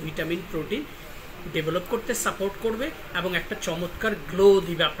সেগুলোতে ভিটামিন প্রোটিন ডেভেলপ করতে সাপোর্ট করবে এবং একটা চমৎকার গ্লো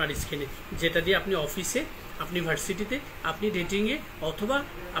দিবে আপনার স্কিনে, যেটা দিয়ে আপনি অফিসে, আপনি ভার্সিটিতে, আপনি ডেটিংয়ে অথবা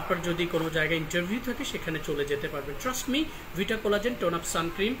আপনার যদি কোনো জায়গায় ইন্টারভিউ থাকে সেখানে চলে যেতে পারবেন। ট্রাস্ট মি, ভিটা collagen tone up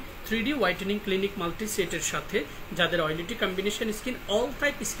sun cream 3D whitening clinic multi সেটের সাথে যাদের অয়েলিটি combination skin, all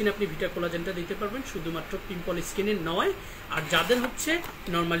type skin আপনি ভিটা কোলাজেনটা দিতে পারবেন, শুধুমাত্র পিম্পল স্কিনে নয়। আর যাদের হচ্ছে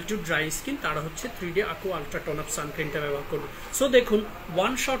নর্মাল টু ড্রাই স্কিন তারা হচ্ছে 3D আকো আলট্রা টোন আপ সানক্রিমটা ব্যবহার করবে। সো দেখুন,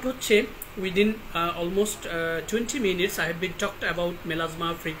 ওয়ান শট হচ্ছে within almost 20 minutes I have been talked about melasma,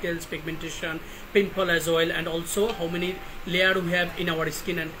 freckles, pigmentation, pimple as well, and also how many layer we have in our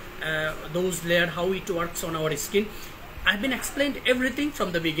skin and those layer how it works on our skin. I been explained everything from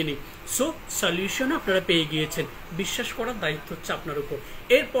the beginning. So solution আপনারা পেয়ে গিয়েছেন, বিশ্বাস করার দায়িত্ব হচ্ছে আপনার উপর।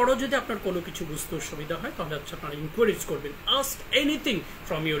 এরপরও যদি আপনার কোনো কিছু বুঝতে অসুবিধা হয় তাহলে হচ্ছে আপনারা ইনকোয়ারিজ করবেন, ask anything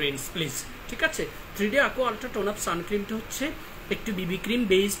from your ends please, ঠিক আছে। 3D aqua ultra tone up সানক্রিমটা হচ্ছে একটু বিবি ক্রিম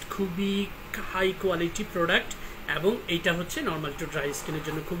বেসড, খুবই হাই কোয়ালিটি প্রোডাক্ট, এবং এইটা হচ্ছে নর্মাল টু ড্রাই স্কিনের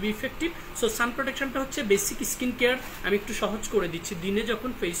জন্য খুবই ইফেক্টিভ। সো সান প্রোটেকশনটা হচ্ছে বেসিক স্কিন কেয়ার, আমি একটু সহজ করে দিচ্ছি। দিনে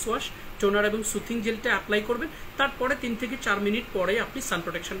যখন ফেস ওয়াশ, টোনার এবং সুথিং জেলটা অ্যাপ্লাই করবেন, তারপরে 3 থেকে 4 মিনিট পরে আপনি সান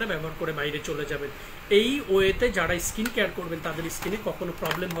প্রোটেকশনটা ব্যবহার করে বাইরে চলে যাবেন। এই ওয়েতে যারা স্কিন কেয়ার করবেন তাদের স্কিনে কখনো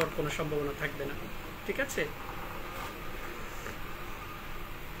প্রবলেম হওয়ার কোনো সম্ভাবনা থাকবে না, ঠিক আছে।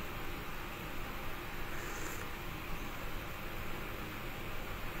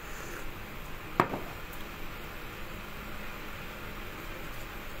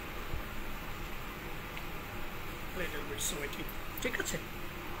 ঠিক আছে,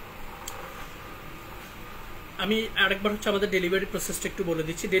 আমি আরেকবার হচ্ছে আমাদের ডেলিভারি প্রসেসটা একটু বলে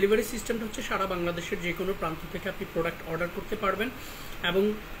দিচ্ছি। ডেলিভারি সিস্টেমটা হচ্ছে সারা বাংলাদেশের যে কোনো প্রান্ত থেকে আপনি প্রোডাক্ট অর্ডার করতে পারবেন, এবং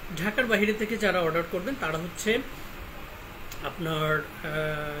ঢাকার বাইরে থেকে যারা অর্ডার করবেন তারা হচ্ছে আপনার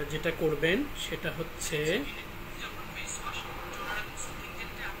যেটা করবেন সেটা হচ্ছে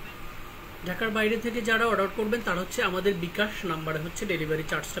ঢাকার বাইরে থেকে যারা অর্ডার করবেন তারা হচ্ছে আমাদের বিকাশ নাম্বারে হচ্ছে ডেলিভারি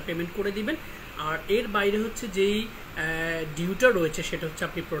চার্জটা পেমেন্ট করে দিবেন। আর এর বাইরে হচ্ছে যেই ডিউটা রয়েছে সেটা হচ্ছে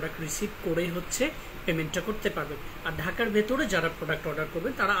আপনি প্রোডাক্ট রিসিভ করে হচ্ছে পেমেন্টটা করতে পারবেন। আর ঢাকার ভেতরে যারা প্রোডাক্ট অর্ডার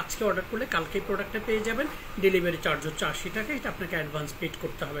করবেন তারা আজকে অর্ডার করলে কালকেই প্রোডাক্টটা পেয়ে যাবেন। ডেলিভারি চার্জ হচ্ছে 80 টাকা, এটা আপনাকে অ্যাডভান্স পেড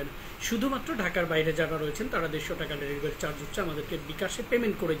করতে হবে না। শুধুমাত্র ঢাকার বাইরে যারা রয়েছেন তারা 150 টাকা ডেলিভারি চার্জ হচ্ছে আমাদেরকে বিকাশে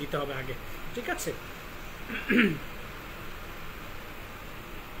পেমেন্ট করে দিতে হবে আগে, ঠিক আছে।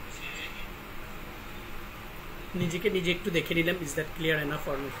 নিজেকে নিজে একটু দেখে নিলাম, is that clear enough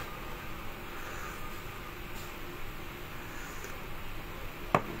for me?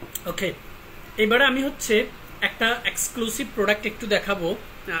 ওকে, এবারে আমি হচ্ছে একটা এক্সক্লুসিভ প্রোডাক্ট একটু দেখাবো।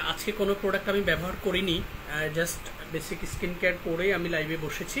 আজকে কোনো প্রোডাক্ট আমি ব্যবহার করিনি, জাস্ট বেসিক স্কিন কেয়ার করেই আমি লাইভে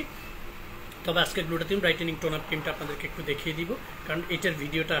বসেছি। তবে আজকে গ্লুটাথিন ব্রাইটেনিং টোন আপ ক্রিমটা আপনাদেরকে একটু দেখিয়ে দিব, কারণ এটার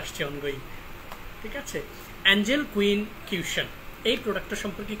ভিডিওটা আসছে অনগোয়িং, ঠিক আছে। অ্যাঞ্জেল কুইন কিউশন, এই প্রোডাক্টটা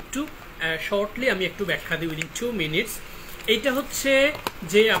সম্পর্কে একটু শর্টলি আমি একটু ব্যাখ্যা দিই উইদিন 2 মিনিটস। এইটা হচ্ছে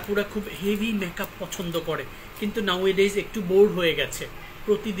যে আপুরা খুব হেভি মেকআপ পছন্দ করে, কিন্তু নাউএডেজ একটু বোর হয়ে গেছে,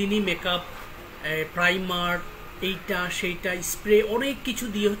 প্রতিদিনই মেকআপ, প্রাইমার, এইটা সেইটা স্প্রে অনেক কিছু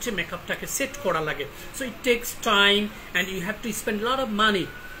দিয়ে হচ্ছে মেকআপটাকে সেট করা লাগে। So it takes time and you have to spend lot of money,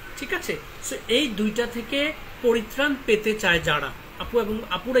 ঠিক আছে। সো এই দুইটা থেকে পরিত্রাণ পেতে চায় যারা আপু এবং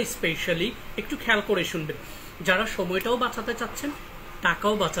আপুরা স্পেশালি একটু খেয়াল করে শুনবেন, যারা সময়টাও বাঁচাতে চাচ্ছেন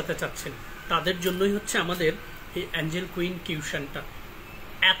টাকাও বাঁচাতে চাচ্ছেন তাদের জন্যই হচ্ছে আমাদের এই অ্যাঞ্জেল কুইন কিউশনটা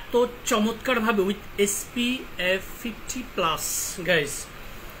এত চমৎকারভাবে with SPF 50+ guys.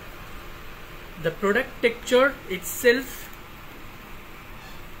 The product texture itself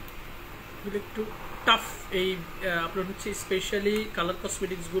একটু টাফ, এই আপনার হচ্ছে স্পেশালি কালার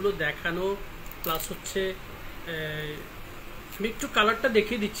কসমেটিক্সগুলো দেখানো, প্লাস হচ্ছে আমি একটু কালারটা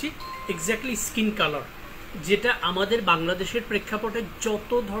দেখিয়ে দিচ্ছি, এক্স্যাক্টলি স্কিন কালার, যেটা আমাদের বাংলাদেশের প্রেক্ষাপটে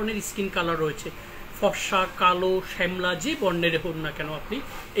যত ধরনের স্কিন কালার রয়েছে, ফর্সা, কালো, শ্যামলা, যে বর্ণের হোক না কেন, আপনি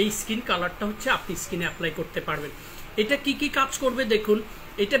এই স্কিন কালারটা হচ্ছে আপনি স্কিনে অ্যাপ্লাই করতে পারবেন। এটা কি কি কাজ করবে দেখুন।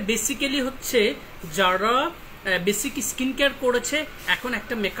 এটা বেসিক্যালি হচ্ছে যারা বেসিক স্কিন কেয়ার করেছে, এখন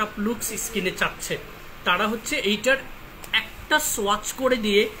একটা মেকআপ লুকস স্কিনে চাচ্ছে, তারা হচ্ছে এইটার একটা সোয়াচ করে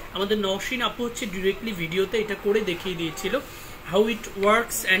দিয়ে, আমাদের নওশিন আপু হচ্ছে ডিরেক্টলি ভিডিওতে এটা করে দেখিয়ে দিয়েছিল হাউ ইট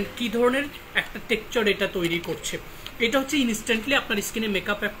ওয়ার্কস অ্যান্ড কি ধরনের একটা টেক্সচার এটা তৈরি করছে। এটা হচ্ছে ইনস্ট্যান্টলি আপনার স্কিনে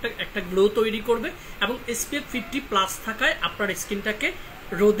মেকআপ একটা গ্লো তৈরি করবে, এবং SPF 50+ থাকায় আপনার স্কিনটাকে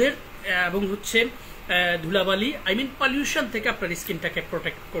রোদের এবং হচ্ছে ধুলাবালি পলিউশন থেকে আপনার স্কিনটাকে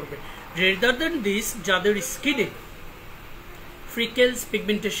প্রোটেক্ট করবে। রেদার দেন দিস, যাদের স্কিনে freckles,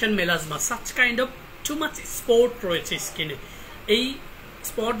 pigmentation, melasma, such kind of too much spot রয়েছে স্কিনে, এই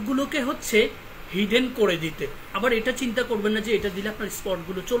স্পটগুলোকে হচ্ছে হিডেন করে দিতে। আবার এটা চিন্তা করবেন না যে এটা দিলে আপনার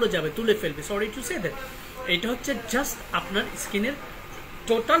স্পটগুলো চলে যাবে, তুলে ফেলবে, সরি টু সে দ্যাট। এটা হচ্ছে জাস্ট আপনার স্কিনের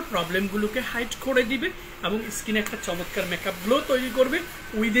টোটাল প্রবলেমগুলোকে হাইড করে দিবে এবং স্কিনে একটা চমৎকার মেকআপ গ্লো তৈরি করবে।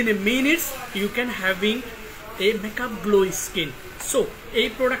 Within a minutes you can having a makeup glow skin. So এই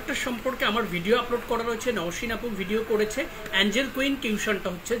প্রোডাক্টটার সম্পর্কে আমার ভিডিও আপলোড করা রয়েছে, নওশিন আপু ভিডিও করেছে। অ্যাঞ্জেল কুইন কিউশনটা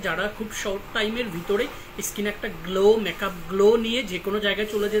হচ্ছে যারা খুব শর্ট টাইমের ভিতরে স্কিনে একটা গ্লো, মেকআপ গ্লো নিয়ে যে কোনো জায়গায়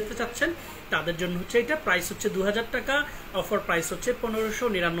চলে যেতে চাচ্ছেন তাদের জন্য হচ্ছে এটা। প্রাইস হচ্ছে 2000 টাকা, অফার প্রাইস হচ্ছে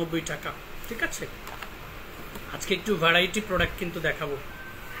 1599 টাকা, ঠিক আছে। আজকে একটু ভ্যারাইটি প্রোডাক্ট কিন্তু দেখাবো।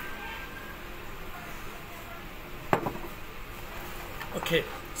 ওকে,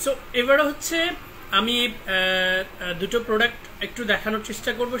 সো এবারে হচ্ছে আমি দুটো প্রোডাক্ট একটু দেখানোর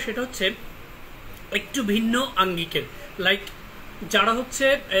চেষ্টা করব। সেটা হচ্ছে একটু ভিন্ন আঙ্গিকের, লাইক যারা হচ্ছে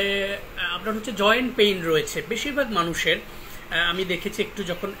আপনার হচ্ছে জয়েন্ট পেইন রয়েছে বেশিরভাগ মানুষের, আমি দেখেছি একটু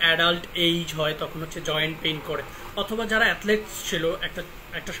যখন অ্যাডাল্ট এইজ হয় তখন হচ্ছে জয়েন্ট পেইন করে, অথবা যারা অ্যাথলেটস ছিল,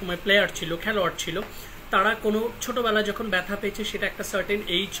 একটা সময় প্লেয়ার ছিল, খেলোয়াড় ছিল, তারা কোনো ছোটোবেলায় যখন ব্যথা পেয়েছে সেটা একটা সার্টেন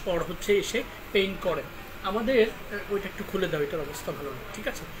এইজ পর হচ্ছে এসে পেইন করে। আমাদের ওইটা একটু খুলে দাও, এটার অবস্থা ভালো না, ঠিক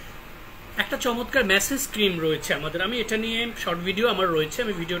আছে। একটা চমৎকার মেসেজ ক্রিম রয়েছে আমাদের, আমি এটা নিয়ে শর্ট ভিডিও আমার রয়েছে,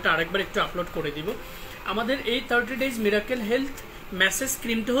 আমি ভিডিওটা আরেকবার একটু আপলোড করে দিব। আমাদের এই 30 days মিরাকেল হেলথ মেসেজ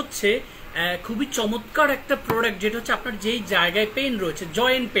ক্রিমটা হচ্ছে খুবই চমৎকার একটা প্রোডাক্ট, যেটা হচ্ছে আপনার যেই জায়গায় পেইন রয়েছে,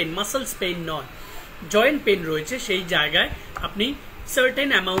 জয়েন্ট পেইন, মাসলস পেইন নয়, জয়েন্ট পেইন রয়েছে, সেই জায়গায় আপনি সার্টেন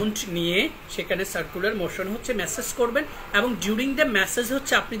অ্যামাউন্ট নিয়ে সেখানে সার্কুলার মোশন হচ্ছে ম্যাসেজ করবেন, এবং ডিউরিং দ্য ম্যাসেজ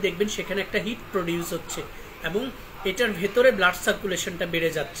হচ্ছে আপনি দেখবেন সেখানে একটা হিট প্রডিউস হচ্ছে এবং এটার ভেতরে ব্লাড সার্কুলেশনটা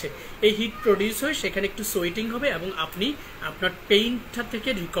বেড়ে যাচ্ছে। এই হিট প্রডিউস হয়ে সেখানে একটু সোয়েটিং হবে এবং আপনি আপনার পেইনটা থেকে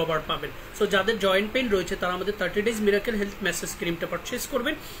রিকভার পাবেন। সো যাদের জয়েন্ট পেইন রয়েছে তারা আমাদের 30 days মিরাকেল হেলথ মেসেজ ক্রিমটা পারচেস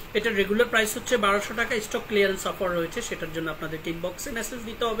করবেন। এটার রেগুলার প্রাইস হচ্ছে 1200 টাকা, স্টক ক্লিয়ারেন্স অফার রয়েছে, সেটার জন্য আপনাদেরকে ইনবক্সে মেসেজ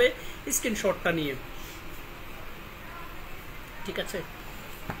দিতে হবে স্ক্রিনশটটা নিয়ে, ঠিক আছে।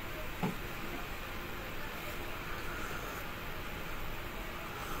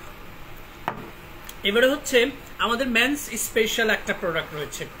 এবারে হচ্ছে আমাদের মেন্স স্পেশাল একটা প্রোডাক্ট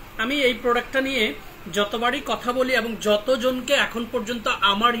রয়েছে। আমি এই প্রোডাক্টটা নিয়ে যতবারই কথা বলি এবং যতজনকে এখন পর্যন্ত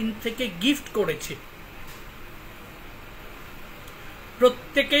আমার ইন থেকে গিফট করেছি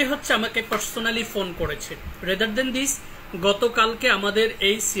প্রত্যেকেই হচ্ছে আমাকে পার্সোনালি ফোন করেছে। রেদার দেন দিস, গতকালকে আমাদের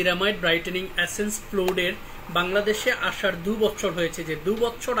এই সিরামাইড ব্রাইটেনিং এসেন্স ফ্লুইডের বাংলাদেশে আসার 2 বছর হয়েছে, যে 2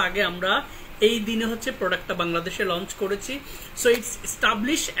 বছর আগে আমরা এই দিনে হচ্ছে প্রোডাক্টটা বাংলাদেশে লঞ্চ করেছি। So it's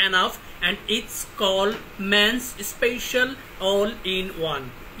establish enough and it's call men's special all in one.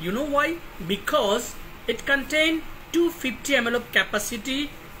 You know why? Because it contains 250 ml of capacity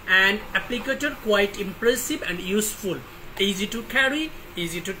and applicator quite impressive and useful, easy to carry,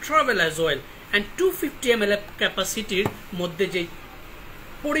 easy to travel as well. And 250 ml ক্যাপাসিটির মধ্যে যে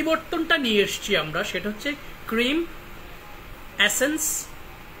পরিবর্তনটা নিয়ে এসেছি আমরা সেটা হচ্ছে cream, essence,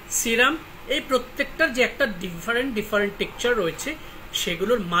 serum, এই প্রত্যেকটার যে একটা ডিফারেন্ট টেক্সচার রয়েছে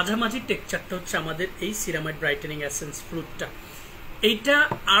সেগুলোর মাঝামাঝি টেক্সচারটা হচ্ছে আমাদের এই সিরামাইড ব্রাইটেনিং এসেন্স ফ্লুইডটা। এইটা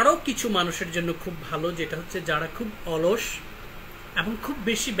আরো কিছু মানুষের জন্য খুব ভালো, যেটা হচ্ছে যারা খুব অলস এবং খুব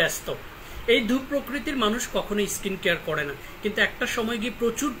বেশি ব্যস্ত। এই দু প্রকৃতির মানুষ কখনোই স্কিন কেয়ার করে না, কিন্তু একটা সময় গিয়ে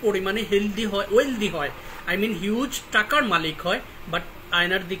প্রচুর পরিমাণে হেলদি হয়, ওয়েলদি হয়, আই মিন হিউজ টাকার মালিক হয়, বাট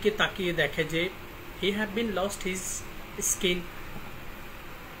আয়নার দিকে তাকিয়ে দেখে যে he have been lost his skin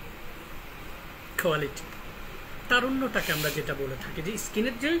quality, তারুণ্যটাকে আমরা যেটা বলে থাকি, যে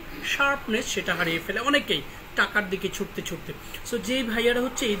স্কিনের যে শার্পনেস সেটা হারিয়ে ফেলে অনেকেই টাকার দিকে ছুটতে ছুটতে। সো যে ভাইয়ারা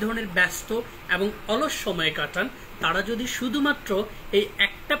হচ্ছে এই ধরনের ব্যস্ত এবং অলস সময় কাটান, তারা যদি শুধুমাত্র এই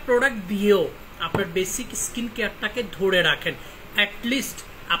একটা প্রোডাক্ট দিয়েও আপনার বেসিক স্কিন কেয়ারটাকে ধরে রাখেন, অ্যাটলিস্ট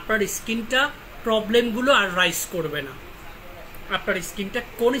আপনার স্কিনটা প্রবলেমগুলো আর রাইজ করবে না। আপনার স্কিনটা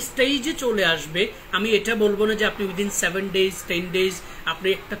কোন স্টেজে চলে আসবে আমি এটা বলবো না যে আপনি উইদিন 7 days 10 days আপনি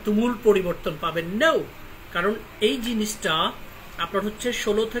একটা তুমুল পরিবর্তন পাবেন, নো। কারণ এই জিনিসটা আপনার হচ্ছে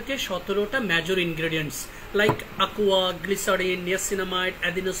 16 থেকে 17টা major ingredients like aqua, glycerine, niacinamide,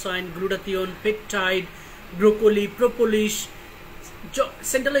 adenosine, glutathione, peptide, broccoli, প্রোপোলিশ,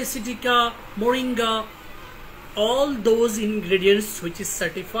 central অ্যাসিডিকা, moringa, all those ingredients which is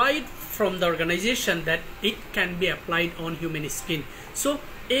certified from the organization that it can be applied on human skin. So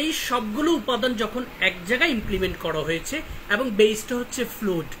এই সবগুলো উপাদান যখন এক জায়গায় ইমপ্লিমেন্ট করা হয়েছে এবং বেসটা হচ্ছে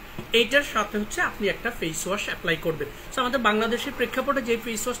ফ্লুইড, এইটার সাথে হচ্ছে আপনি একটা ফেস ওয়াশ অ্যাপ্লাই করবেন। সো আমাদের বাংলাদেশের প্রেক্ষাপটে যে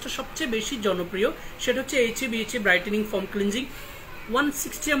ফেস ওয়াশটা সবচেয়ে বেশি জনপ্রিয় সেটা হচ্ছে HA brightening foam cleansing,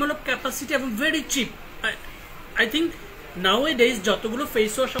 160 ml of capacity এবং ভেরি চিপ। আই থিঙ্ক নাওএডেজ যতগুলো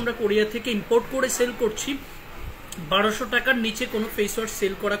ফেস ওয়াশ আমরা কোরিয়া থেকে ইম্পোর্ট করে সেল করছি 1200 টাকার নিচে কোনো ফেস ওয়াশ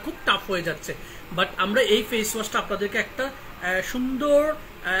সেল করা খুব টাফ হয়ে যাচ্ছে, বাট আমরা এই ফেস ওয়াশটা আপনাদেরকে একটা সুন্দর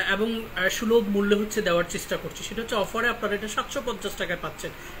এবং সুলভ মূল্যে হচ্ছে দেওয়ার চেষ্টা করছি। সেটা হচ্ছে অফারে আপনারা এটা 750 টাকায়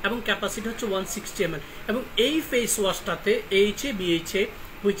পাচ্ছেন এবং ক্যাপাসিটি হচ্ছে 160 ml। এবং এই face ওয়াশটাতে HA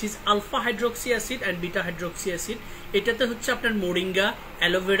which is alpha hydroxy acid and beta hydroxy acid, এটাতে হচ্ছে আপনার মোরিঙ্গা,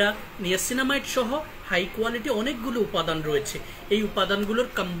 অ্যালোভেরা, নিয়াসিনামাইড সহ হাই কোয়ালিটি অনেকগুলো উপাদান রয়েছে। এই উপাদানগুলোর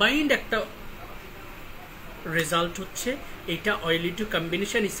কম্বাইন্ড একটা রেজাল্ট হচ্ছে এটা অয়েলি টু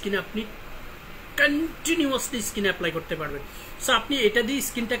কম্বিনেশন স্কিনে আপনি কন্টিনিউয়াসলি স্কিনে অ্যাপ্লাই করতে পারবেন। সো আপনি এটা দিয়ে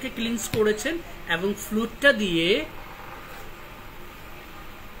স্কিনটাকে ক্লিনস করেছেন এবং ফ্লুইডটা দিয়ে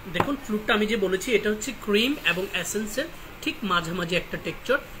দেখুন, ফ্লুইডটা আমি যে বলেছি এটা হচ্ছে ক্রিম এবং এসেন্সের ঠিক মাঝামাঝি একটা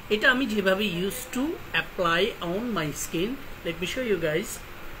টেক্সচার। এটা আমি যেভাবে use to apply on my skin, let me show you guys.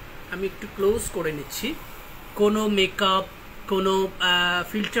 আমি একটু ক্লোজ করে নিচ্ছি, কোনো মেকআপ, কোনো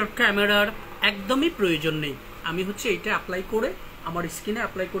ফিল্টার ক্যামেরার একদমই প্রয়োজন নেই। আমি হচ্ছে এটা অ্যাপ্লাই করে আমার স্কিনে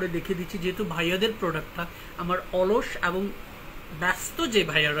অ্যাপ্লাই করে দেখে দিচ্ছি, যেহেতু ভাইয়াদের প্রোডাক্টটা আমার অলস এবং ব্যস্ত যে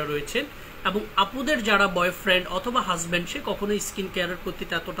ভাইয়ারা রয়েছেন এবং আপুদের যারা বয়ফ্রেন্ড অথবা হাজব্যান্ড, সে কখনোই স্কিন কেয়ারের প্রতি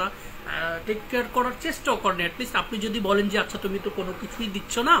এতটা টেক কেয়ার করার চেষ্টাও করেন। অ্যাটলিস্ট আপনি যদি বলেন যে আচ্ছা তুমি তো কোনো কিছুই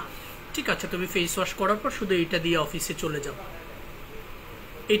দিচ্ছ না, ঠিক আছে তুমি ফেস ওয়াশ করার পর শুধু এইটা দিয়ে অফিসে চলে যাও,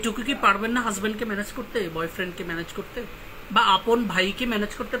 এইটুকু কি পারবেন না হাজব্যান্ডকে ম্যানেজ করতে, বয়ফ্রেন্ডকে ম্যানেজ করতে, বা আপন ভাইকে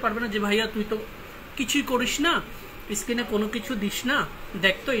ম্যানেজ করতে পারবে না যে ভাইয়া তুই তো কিছুই করিস না, স্কিনে কোনো কিছু দিস না,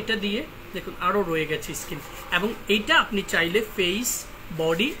 দেখ তো এটা দিয়ে, দেখুন আরও রয়ে গেছে স্কিন। এবং এইটা আপনি চাইলে ফেস,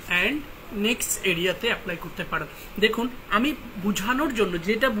 বডি অ্যান্ড নেক্সট এরিয়াতে অ্যাপ্লাই করতে পারেন। দেখুন আমি বুঝানোর জন্য,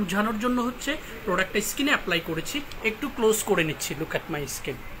 যেটা বুঝানোর জন্য হচ্ছে প্রোডাক্টটা স্কিনে অ্যাপ্লাই করেছি, একটু ক্লোজ করে নিচ্ছি। লুক অ্যাট মাই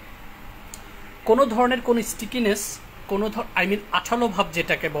স্কিন, কোনো ধরনের কোনো স্টিকিনেস, কোনো আঠালো ভাব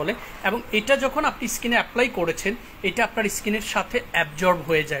যেটাকে বলে, এবং এটা যখন আপনি স্কিনে অ্যাপ্লাই করেছেন এটা আপনার স্কিনের সাথে অ্যাবজর্ব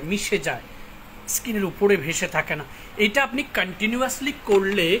হয়ে যায়, মিশে যায়, স্কিনের উপরে ভেসে থাকে না। এটা আপনি কন্টিনিউয়াসলি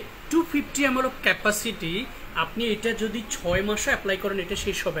করলে 250 ml অফ ক্যাপাসিটি, আপনি এটা যদি 6 মাসে অ্যাপ্লাই করেন এটা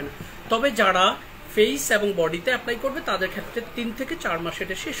শেষ হবে না। তবে যারা ফেস এবং বডিতে অ্যাপ্লাই করবে তাদের ক্ষেত্রে 3 থেকে 4 মাসে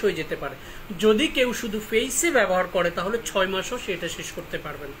এটা শেষ হয়ে যেতে পারে। যদি কেউ শুধু ফেসে ব্যবহার করে তাহলে 6 মাসও সে এটা শেষ করতে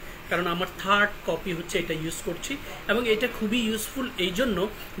পারবে না, কারণ আমার 3rd কপি হচ্ছে এটা ইউজ করছি এবং এটা খুবই ইউজফুল এই জন্য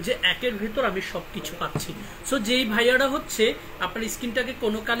যে একের ভেতর আমি সব কিছু পাচ্ছি। সো যেই ভাইয়ারা হচ্ছে আপনার স্কিনটাকে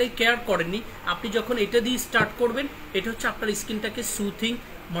কোনো কালেই কেয়ার করেননি, আপনি যখন এটা দিয়ে স্টার্ট করবেন, এটা হচ্ছে আপনার স্কিনটাকে সুথিং,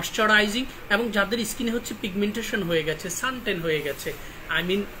 ময়শ্চারাইজিং, এবং যাদের স্কিনে হচ্ছে পিগমেন্টেশন হয়ে গেছে, সানটেন হয়ে গেছে,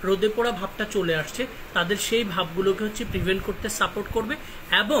 রোদে পড়া ভাবটা চলে আসছে, তাদের সেই ভাবগুলোকে হচ্ছে প্রিভেন্ট করতে সাপোর্ট করবে।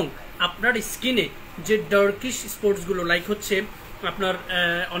 এবং আপনার স্কিনে যে ডার্কিশ স্পটসগুলো, লাইক হচ্ছে আপনার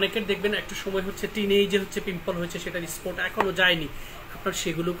অনেকের দেখবেন একটা সময় হচ্ছে টিনেজে হচ্ছে পিম্পল হয়েছে, সেটার স্পট এখনো যায়নি, আপনার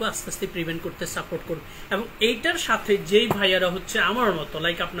সেগুলোকে আস্তে আস্তে প্রিভেন্ট করতে সাপোর্ট করবে। এবং এইটার সাথে যেই ভাইয়ারা হচ্ছে আমার মতো,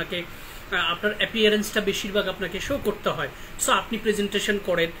 লাইক আপনাকে আপনার অ্যাপিয়ারেন্সটা বেশিরভাগ আপনাকে শো করতে হয়, সো আপনি প্রেজেন্টেশন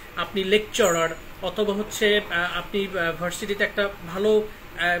করেন, আপনি লেকচারার, অথবা হচ্ছে আপনি ভার্সিটিতে একটা ভালো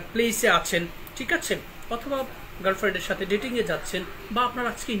প্লেসে আছেন, ঠিক আছে, অথবা গার্লফ্রেন্ডের সাথে ডেটিংয়ে যাচ্ছেন, বা আপনার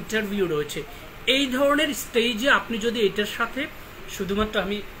আজকে ইন্টারভিউ রয়েছে, এই ধরনের স্টেজে আপনি যদি এটার সাথে শুধুমাত্র,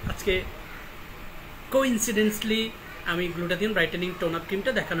 আমি আজকে কোইন্সিডেন্সলি আমি গ্লুটাথিয়ন ব্রাইটেনিং টোন আপ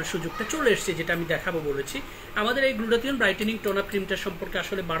ক্রিমটা দেখানোর সুযোগটা চলে এসেছে, যেটা আমি দেখাবো বলেছি। আমাদের এই গ্লুটাথিয়ন ব্রাইটেনিং টোন আপ ক্রিমটা সম্পর্কে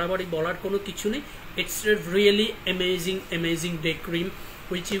আসলে বাড়াবাড়ি বলার কোনো কিছু নেই। It's a really amazing day cream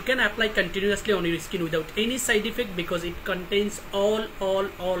which you can apply continuously on your skin without any side effect because it contains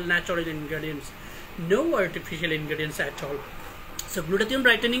all natural ingredients, no artificial ingredients at all. So glutathione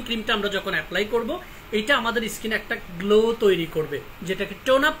brightening ক্রিমটা আমরা যখন apply করব, এটা আমাদের স্কিনে একটা glow তৈরি করবে, যেটাকে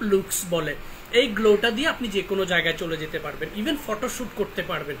টোন আপ লুকস বলে। এই গ্লোটা দিয়ে আপনি যে কোনো জায়গায় চলে যেতে পারবেন, ইভেন ফটোশ্যুট করতে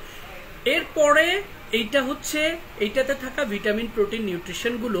পারবেন। এরপরে এইটা হচ্ছে, এইটাতে থাকা ভিটামিন, প্রোটিন,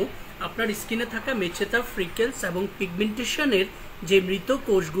 নিউট্রিশনগুলো আপনার স্কিনে থাকা মেচেতা, ফ্রিকেলস এবং পিগমেন্টেশনের যে মৃত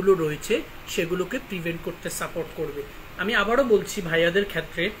কোষগুলো রয়েছে সেগুলোকে প্রিভেন্ট করতে সাপোর্ট করবে। আমি আবারও বলছি ভাইয়াদের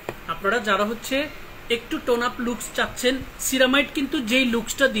ক্ষেত্রে, আপনারা যারা হচ্ছে একটু টোন আপ লুকস চাচ্ছেন, সিরামাইড কিন্তু যেই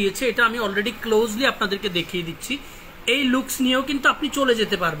লুকসটা দিয়েছে এটা আমি অলরেডি ক্লোজলি আপনাদেরকে দেখিয়ে দিচ্ছি, এই লুকস নিয়েও কিন্তু আপনি চলে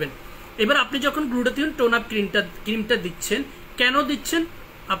যেতে পারবেন। এবার আপনি যখন গ্লুটাথিয়ন টোন আপ ক্রিমটা দিচ্ছেন, কেন দিচ্ছেন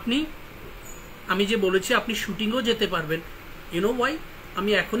আপনি, আমি যে বলেছি আপনি শুটিংও যেতে পারবেন। ইউনো ওয়াই,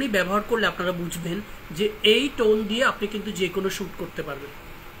 আমি এখনই ব্যবহার করলে আপনারা বুঝবেন যে এই টোন দিয়ে আপনি কিন্তু যে কোনো শ্যুট করতে পারবেন,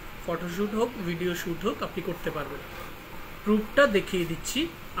 ফটোশ্যুট হোক, ভিডিও শ্যুট হোক, আপনি করতে পারবেন। প্রুফটা দেখিয়ে দিচ্ছি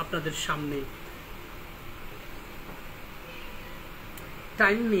আপনাদের সামনেই।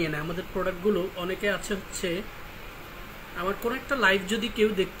 টাইম নিয়ে না আমাদের প্রোডাক্টগুলো, অনেকে আছে হচ্ছে আমার কোনো একটা লাইভ যদি কেউ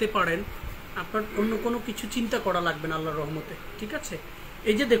দেখতে পারেন, আপনার অন্য কোনো কিছু চিন্তা করা লাগবে না আল্লাহর রহমতে, ঠিক আছে।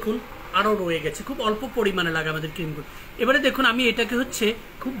 এই যে দেখুন আরও রয়ে গেছে, খুব অল্প পরিমাণে লাগে আমাদের ক্রিমগুলো। এবারে দেখুন আমি এটাকে হচ্ছে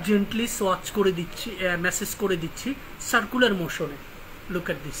খুব জেন্টলি সোয়াচ করে দিচ্ছি, ম্যাসেজ করে দিচ্ছি সার্কুলার মোশনে। লুক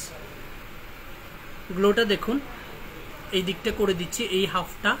এট দিস, গ্লোটা দেখুন, এই দিকটা করে দিচ্ছি, এই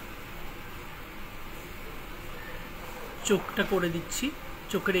হাফটা, চোখটা করে দিচ্ছি,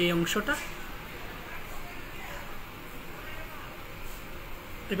 চোখের এই অংশটা,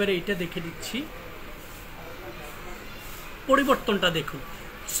 এবারে এইটা দেখে দিচ্ছি, পরিবর্তনটা দেখুন।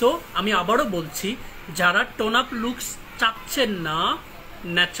 সো আমি আবারও বলছি, যারা টোন আপ লুকস চাচ্ছেন না,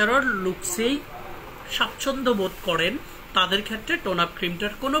 ন্যাচারাল লুকসেই স্বাচ্ছন্দ্য বোধ করেন, তাদের ক্ষেত্রে টোন আপ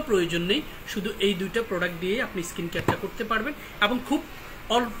ক্রিমটার কোনো প্রয়োজন নেই। শুধু এই দুইটা প্রোডাক্ট দিয়ে আপনি স্কিন কেয়ারটা করতে পারবেন এবং খুব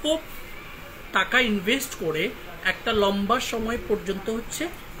অল্প টাকা ইনভেস্ট করে একটা লম্বা সময় পর্যন্ত হচ্ছে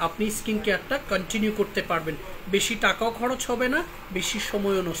আপনি স্কিন কেয়ারটা কন্টিনিউ করতে পারবেন। বেশি টাকাও খরচ হবে না, বেশি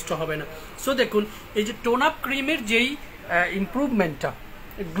সময়ও নষ্ট হবে না। সো দেখুন এই যে টোন আপ ক্রিমের যেই ইমপ্রুভমেন্টটা,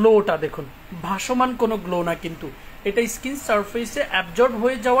 গ্লোটা দেখুন, ভাসমান কোনো গ্লো না, কিন্তু এটা স্কিন সারফেসে অ্যাবজর্ব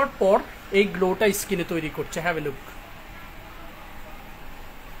হয়ে যাওয়ার পর এই গ্লোটা স্কিনে তৈরি করছে। Have a look.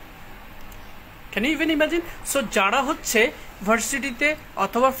 Can you even imagine? So যারা হচ্ছে ভার্সিটিতে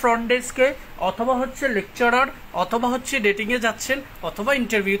অথবা ফ্রন্ট ডেস্কে অথবা হচ্ছে লেকচারার অথবা হচ্ছে ডেটিংয়ে যাচ্ছেন অথবা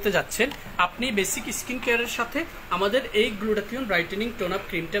ইন্টারভিউতে যাচ্ছেন, আপনি বেসিক স্কিন কেয়ারের সাথে আমাদের এই গ্লুটাথিয়ন ব্রাইটেনিং টোন আপ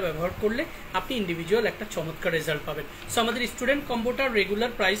ক্রিমটা ব্যবহার করলে আপনি ইন্ডিভিজুয়াল একটা চমৎকার রেজাল্ট পাবেন। সো আমাদের স্টুডেন্ট কম্বোটার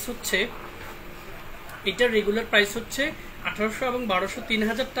রেগুলার প্রাইস হচ্ছে, এটার রেগুলার প্রাইস হচ্ছে 1800 এবং 1200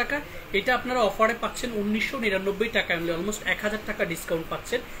 3000 টাকা। এটা আপনারা অফারে পাচ্ছেন 1999 টাকা, অলমোস্ট 1000 টাকা ডিসকাউন্ট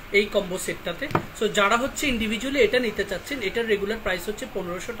পাচ্ছেন এই কম্বো সেটটাতে। সো যারা হচ্ছে ইন্ডিভিজুয়ালি এটা নিতে চাচ্ছেন, এটার রেগুলার প্রাইস হচ্ছে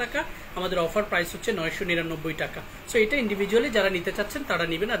 1500 টাকা, আমাদের অফার প্রাইস হচ্ছে 999 টাকা। সো এটা ইন্ডিভিজুয়ালি যারা নিতে চাচ্ছেন তারা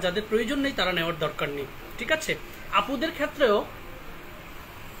নেবেন, আর যাদের প্রয়োজন নেই তারা নেওয়ার দরকার নেই। ঠিক আছে, আপুদের ক্ষেত্রেও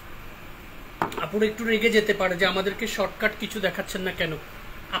আপুরা একটু রেগে যেতে পারে যে আমাদেরকে শর্টকাট কিছু দেখাচ্ছেন না কেন।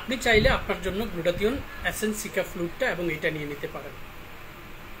 আপনি চাইলে আপনার জন্য গ্লুটাথিয়ন এসেন্স সিকা ফ্লুইডটা এবং এটা নিয়ে নিতে পারেন।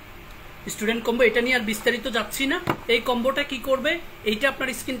 স্টুডেন্ট কম্বো এটা নিয়ে আর বিস্তারিত যাচ্ছি না। এই কম্বোটা কি করবে, এইটা আপনার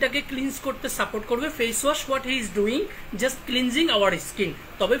স্কিনটাকে ক্লিনস করতে সাপোর্ট করবে। Face wash what he is doing, just cleansing our skin.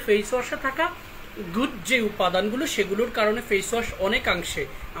 তবে ফেস ওয়াশে থাকা গুড যে উপাদানগুলো সেগুলোর কারণে ফেস ওয়াশ অনেকাংশে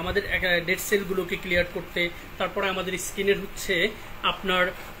আমাদের ডেড সেলগুলোকে ক্লিয়ার করতে, তারপরে আমাদের স্কিনের হচ্ছে আপনার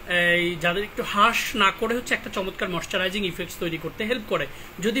এই যাদের একটু হার্শ না করে হচ্ছে একটা চমৎকার ময়শ্চারাইজিং ইফেক্টস তৈরি করতে হেল্প করে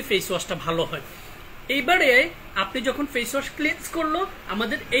যদি ফেস ওয়াশটা ভালো হয়। এইবারে আপনি যখন ফেস ওয়াশ ক্লিনস করলো,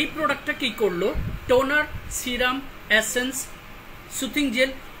 আমাদের এই প্রোডাক্টটা কি করলো, toner, serum, essence, soothing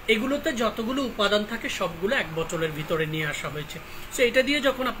jail, এগুলোতে যতগুলো উপাদান থাকে সবগুলো এক বোতলের ভিতরে নিয়ে আসা হয়েছে। সো এটা দিয়ে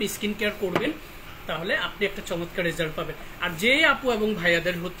যখন আপনি স্কিন কেয়ার করবেন তাহলে আপনি একটা চমৎকার রেজাল্ট পাবেন। আর যে আপু এবং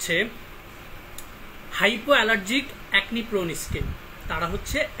ভাইয়াদের হচ্ছে hypo allergic acne prone skin, তারা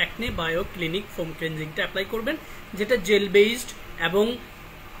হচ্ছে acne bio clinic foam ক্লিনজিংটা apply করবেন, যেটা জেল বেসড এবং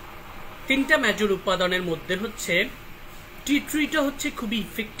 3টা মেজর উপাদানের মধ্যে হচ্ছে টি ট্রিটা হচ্ছে খুবই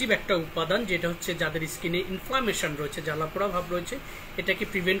ইফেক্টিভ একটা উপাদান, যেটা হচ্ছে যাদের স্কিনে ইনফ্লামেশন রয়েছে, জ্বালাপোড়া ভাব রয়েছে, এটাকে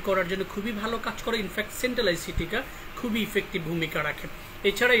প্রিভেন্ট করার জন্য খুবই ভালো কাজ করে। ইনফ্যাক্ট সেন্ট্রালাইসিটিকা খুবই ইফেক্টিভ ভূমিকা রাখে।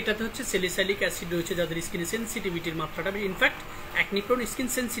 এছাড়া এটাতে হচ্ছে স্যালিসাইলিক অ্যাসিড রয়েছে, যাদের স্কিনে সেন্সিটিভিটির মাত্রাটা, ইনফ্যাক্ট অ্যাকনিপ্রোন স্কিন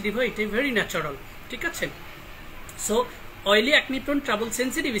সেন্সিটিভ হয়, এটাই ভেরি ন্যাচারাল। ঠিক আছে, so oily acne-prone trouble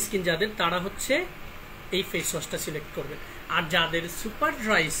sensitive skin যাদের, তারা হচ্ছে এই ফেস ওয়াশটা সিলেক্ট করবে। আর যাদের super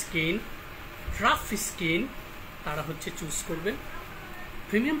dry skin, rough skin, তারা হচ্ছে চুজ করবেন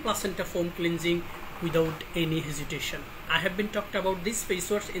premium placenta foam cleansing without any hesitation. I have been talked about this face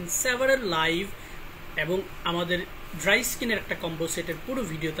wash in several live, এবং আমাদের ড্রাই স্কিনের একটা কম্বো সেটের পুরো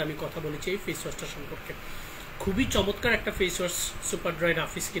ভিডিওতে আমি কথা বলেছি এই ফেস ওয়াশটা সম্পর্কে। খুবই চমৎকার একটা face wash super dry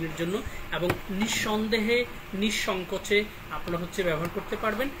rough স্কিনের জন্য, এবং নিঃসন্দেহে নিঃসংকোচে আপনারা হচ্ছে ব্যবহার করতে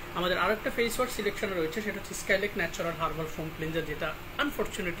পারবেন। আমাদের আরও একটা ফেস ওয়াশ সিলেকশন রয়েছে, সেটা হচ্ছে স্কাইলেক ন্যাচারাল হার্বাল ফোম ক্লিনজার, যেটা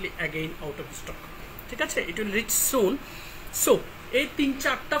unfortunately again out of stock. ঠিক আছে, it will reach soon. So এই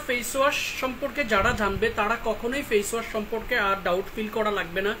 3-4টা ফেস ওয়াশ সম্পর্কে যারা জানবে তারা কখনোই ফেস ওয়াশ সম্পর্কে আর ডাউট ফিল করা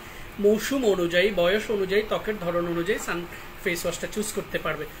লাগবে না। মৌসুম অনুযায়ী, বয়স অনুযায়ী, ত্বকের ধরন অনুযায়ী সান ফেস ওয়াশটা চুজ করতে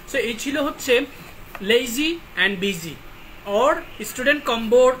পারবে। সো এই ছিল হচ্ছে lazy and busy or student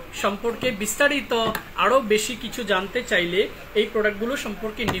কম্বোর সম্পর্কে বিস্তারিত। আরও বেশি কিছু জানতে চাইলে এই প্রোডাক্টগুলো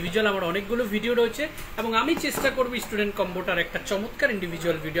সম্পর্কে ইন্ডিভিজুয়াল আমার অনেকগুলো ভিডিও রয়েছে, এবং আমি চেষ্টা করব স্টুডেন্ট কম্বোটার একটা চমৎকার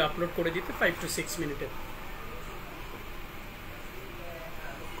ইন্ডিভিজুয়াল ভিডিও আপলোড করে দিতে 5 to 6 মিনিটে।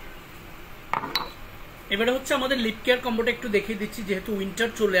 এবারে হচ্ছে আমাদের লিপ কেয়ার কম্বোটা একটু দেখিয়ে দিচ্ছি, যেহেতু উইন্টার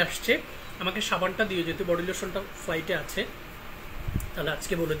চলে আসছে। আমাকে সাবানটা দিয়ে, যেহেতু বডি লোশনটা ফ্লাইটে আছে, তাহলে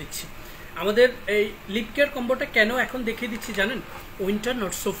আজকে বলে দিচ্ছি আমাদের এই লিপ কেয়ার কম্বোটা কেন এখন দেখিয়ে দিচ্ছি জানেন? Winter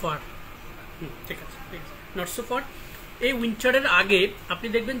not so far. ঠিক আছে, নট সো ফার। এই উইন্টারের আগে আপনি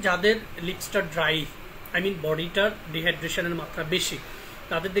দেখবেন যাদের লিপসটা ড্রাই, আই মিন বডিটার ডিহাইড্রেশনের মাত্রা বেশি,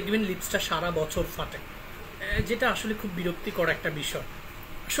 তাদের দেখবেন লিপসটা সারা বছর ফাটে, যেটা আসলে খুব বিরক্তিকর একটা বিষয়।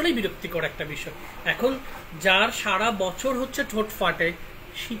 আসলেই বিরক্তিকর একটা বিষয়। এখন যার সারা বছর হচ্ছে ঠোঁট ফাটে,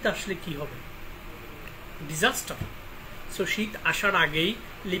 শীত আসলে কি হবে? ডিজাস্টার। সো শীত আসার আগেই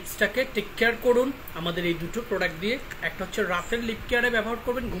লিপসটাকে টেক কেয়ার করুন আমাদের এই দুটো প্রোডাক্ট দিয়ে। একটা হচ্ছে রাফেল লিপ কেয়ারে ব্যবহার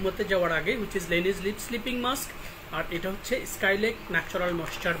করবেন ঘুমোতে যাওয়ার আগে, which is লেনিজ lip sleeping mask, আর এটা হচ্ছে স্কাইলেক ন্যাচারাল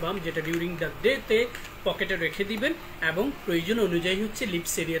ময়েশ্চার বাম, যেটা ডিউরিং দ্য ডেতে পকেটে রেখে দিবেন এবং প্রয়োজন অনুযায়ী হচ্ছে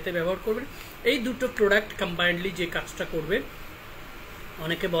লিপস এরিয়াতে ব্যবহার করবেন। এই দুটো প্রোডাক্ট কম্বাইন্ডলি যে কাজটা করবে,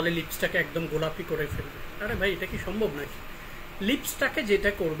 অনেকে বলে লিপসটাকে একদম গোলাপি করে ফেলবে। আরে ভাই, এটা কি সম্ভব নাকি? লিপসটাকে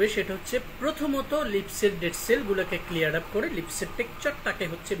যেটা করবে সেটা হচ্ছে প্রথমত লিপসের ডেড সেলগুলোকে ক্লিয়ার আপ করে লিপসের টেক্সচারটাকে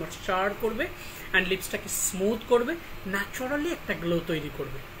হচ্ছে ময়েশ্চার করবে, অ্যান্ড লিপসটাকে স্মুথ করবে, ন্যাচারালি একটা গ্লো তৈরি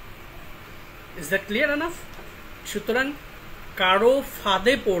করবে। Is that clear enough? সুতরাং কারো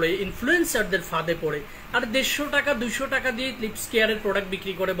ফাঁদে পড়ে, ইনফ্লুয়েন্সারদের ফাঁদে পড়ে আর 150 টাকা 200 টাকা দিয়ে লিপস কেয়ারের প্রোডাক্ট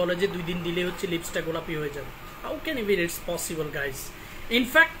বিক্রি করে বলে যে 2 দিন দিলে হচ্ছে লিপসটা গোলাপি হয়ে যাবে। How can it it's possible guys?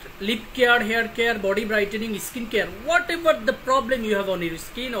 In fact lip care, hair care, body brightening, skin care, what ever the problem you have on your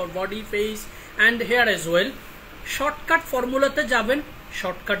skin or body, face and hair as well, shortcut ফর্মুলাতে যাবেন,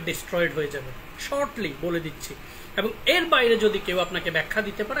 shortcut destroyed হয়ে যাবে, shortly বলে দিচ্ছি। এবং এর বাইরে যদি কেউ আপনাকে ব্যাখ্যা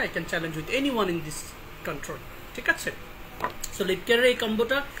দিতে পারে, I can challenge with any one in this control, ঠিক আছে? সো লিপ কেয়ারের এই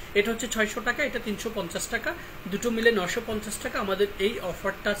কম্বোটা, এটা হচ্ছে 600 টাকা, এটা 350 টাকা, দুটো মিলে 950 টাকা। আমাদের এই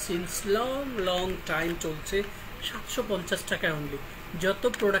অফারটা সিন্স লং টাইম চলছে 750 টাকায় অনলি। যত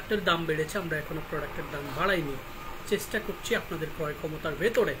প্রোডাক্টের দাম বেড়েছে, আমরা এখনো প্রোডাক্টের দাম বাড়াইনি, চেষ্টা করছি আপনাদের ক্রয় ক্ষমতার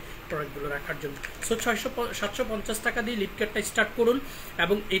ভেতরে প্রোডাক্টগুলো রাখার জন্য। সো 750 টাকা দিয়ে লিপ কেয়ারটা স্টার্ট করুন।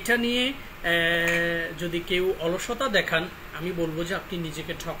 এবং এটা নিয়ে যদি কেউ অলসতা দেখান, আমি বলবো যে আপনি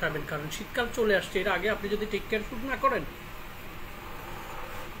নিজেকে ঠকাবেন, কারণ শীতকাল চলে আসছে, এর আগে আপনি যদি টেক কেয়ার ফুড না করেন,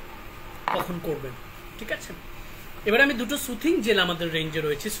 কখন করবেন? ঠিক আছে, এবার আমি দুটো সুথিং জেল আমাদের রেঞ্জে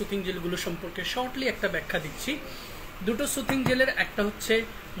রয়েছে, সুথিং জেলগুলো সম্পর্কে শর্টলি একটা ব্যাখ্যা দিচ্ছি। দুটো সুথিং জেলের একটা হচ্ছে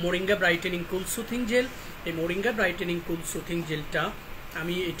মোরিঙ্গা ব্রাইটেনিং কুল সুথিং জেল। এই মোরিঙ্গা ব্রাইটেনিং কুল সুথিং জেলটা,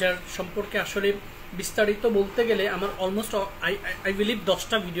 আমি এটার সম্পর্কে আসলে বিস্তারিত বলতে গেলে আমার অলমোস্ট আই বিলিভ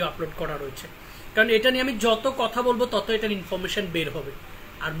 10টা ভিডিও আপলোড করা রয়েছে, কারণ এটা নিয়ে আমি যত কথা বলবো তত এটার ইনফরমেশন বের হবে।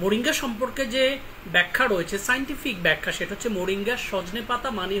 আর মোরিঙ্গা সম্পর্কে যে ব্যাখ্যা রয়েছে, সাইন্টিফিক ব্যাখ্যা, সেটা হচ্ছে মোরিঙ্গা সজনে পাতা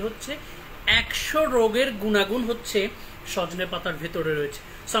মানে হচ্ছে 100 রোগের গুণাগুণ হচ্ছে সজনে পাতার ভেতরে রয়েছে।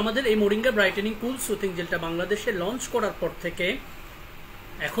 সো আমাদের এই মোরিঙ্গা ব্রাইটেনিং কুল সুথিং জেলটা বাংলাদেশে লঞ্চ করার পর থেকে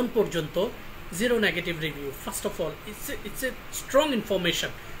এখন পর্যন্ত 0 negative review. First of all, it's a strong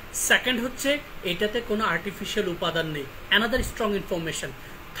information. Second হচ্ছে এটাতে কোনো আর্টিফিশিয়াল উপাদান নেই, অ্যানাদার স্ট্রং ইনফরমেশন।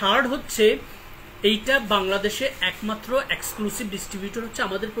 থার্ড হচ্ছে এইটা বাংলাদেশে একমাত্র এক্সক্লুসিভ ডিস্ট্রিবিউটর হচ্ছে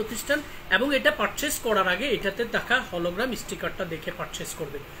আমাদের প্রতিষ্ঠান, এবং এটা পারচেস করার আগে এটাতে দেখা হলোগ্রাম স্টিকারটা দেখে পারচেস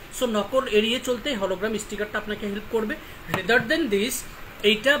করবে। সো নকল এড়িয়ে চলতে হলোগ্রাম স্টিকারটা আপনাকে হেল্প করবে। রেদার দেন দিস,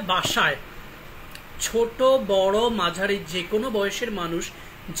 এইটা বাসায় ছোট বড় মাঝারি যে কোনো বয়সের মানুষ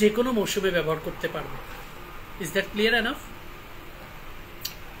যে কোনো মৌসুমে ব্যবহার করতে পারবে। Is that clear enough?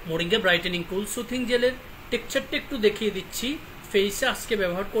 Moringa brightening cool soothing জেলের টেক্সচারটা একটু দেখিয়ে দিচ্ছি। ফেসে আজকে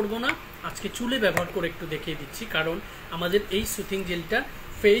ব্যবহার করব না, আজকে চুলে ব্যবহার করে একটু দেখিয়ে দিচ্ছি, কারণ আমাদের এই সুথিং জেলটা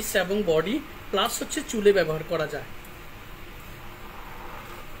ফেস এবং বডি প্লাস হচ্ছে চুলে ব্যবহার করা যায়।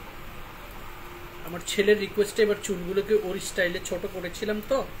 আমার ছেলের রিকোয়েস্টে এবার চুলগুলোকে ওর স্টাইলে ছোট করেছিলাম,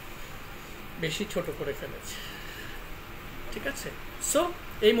 তো বেশি ছোট করে ফেলেছে, ঠিক আছে? সো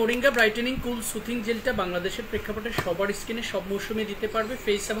এই মোরিঙ্গা ব্রাইটেনিং কুল সুথিং জেলটা বাংলাদেশের প্রেক্ষাপটে সবার স্কিনে সব মৌসুমে দিতে পারবে,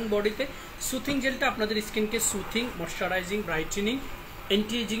 ফেস এবং বডিতে। সুথিং জেলটা আপনাদের স্কিনকে soothing, moisturising, brightening,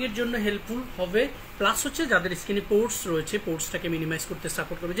 anti ageing এর জন্য হেল্পফুল হবে, প্লাস হচ্ছে যাদের স্কিনে পোর্স রয়েছে পোর্সটাকে মিনিমাইজ করতে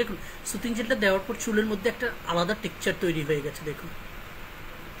সাপোর্ট করবে। দেখুন সুথিং জেলটা দেওয়ার পর চুলের মধ্যে একটা আলাদা টেক্সচার তৈরি হয়ে গেছে, দেখুন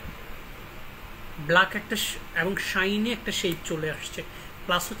ব্ল্যাক একটা এবং শাইনি একটা শেপ চলে আসছে।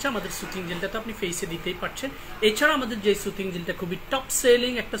 প্লাস হচ্ছে আমাদের সুথিং জেলটা তো আপনি ফেসে দিতেই পারছেন। এছাড়া আমাদের যে সুথিং জেলটা খুবই টপ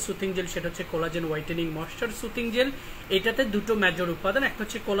সেলিং একটা সুথিং জেল, সেটা হচ্ছে collagen whitening moisture soothing jail. এটাতে দুটো মেজর উপাদান, একটা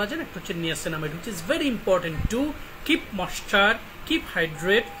হচ্ছে কোলাজেন, একটা হচ্ছে niacinamide, which is very important to keep moisture, keep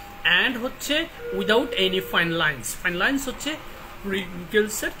hydrate, and হচ্ছে without any fine lines. Fine lines হচ্ছে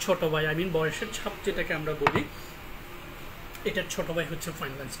রিঙ্কেলসের ছোট ভাই, আই মিন বয়সের ছাপ যেটাকে আমরা বলি, এটার ছোট ভাই হচ্ছে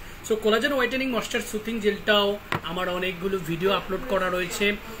fine lines. So collagen whitening moisture soothing জেলটাও আমার অনেকগুলো ভিডিও আপলোড করা রয়েছে।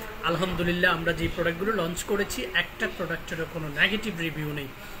 আলহামদুলিল্লাহ আমরা যে প্রোডাক্টগুলো লঞ্চ করেছি একটা প্রোডাক্টেরও কোনো নেগেটিভ রিভিউ নেই।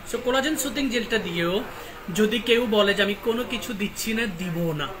 সো কোলাজেন সুথিং জেলটা দিয়েও যদি কেউ বলে যে আমি কোনো কিছু দিচ্ছি না, দিব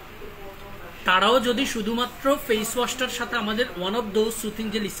না, তারাও যদি শুধুমাত্র ফেস ওয়াশটার সাথে আমাদের one of those soothing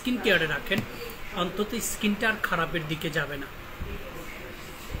jail skin কেয়ারে রাখেন, অন্তত স্কিনটা আর খারাপের দিকে যাবে না,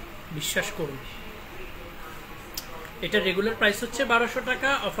 বিশ্বাস করুন। এটা রেগুলার প্রাইস হচ্ছে 1200 টাকা,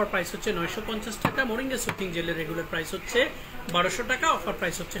 অফার প্রাইস হচ্ছে 950 টাকা। মোরিঙ্গা সুথিং জেলের রেগুলার প্রাইস হচ্ছে 1200 টাকা, অফার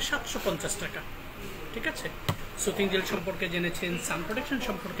প্রাইস হচ্ছে 750 টাকা, ঠিক আছে? সুথিং জেল সম্পর্কে জেনেছেন, সান প্রোটেকশন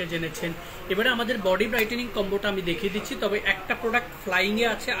সম্পর্কে জেনেছেন। এবারে আমাদের বডি ব্রাইটেনিং কম্বোটা আমি দেখিয়ে দিচ্ছি, তবে একটা প্রোডাক্ট ফ্লাইংয়ে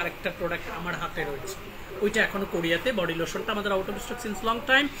আছে আর একটা প্রোডাক্ট আমার হাতে রয়েছে, ওইটা এখনো কোরিয়াতে। বডি লোশনটা আমাদের out of stock since long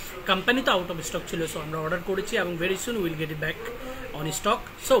time, company তো আউট অফ স্টক ছিল, সো আমরা অর্ডার করেছি এবং very soon will get it back on stock.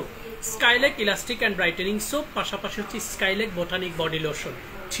 So স্কাইলেক elastic and brightening soap, পাশাপাশি হচ্ছে স্কাইলেক বোটানিক বডি লোশন,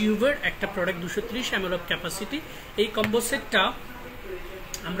 টিউবের একটা প্রোডাক্ট, 230 ml অফ ক্যাপাসিটি। এই কম্বো সেটটা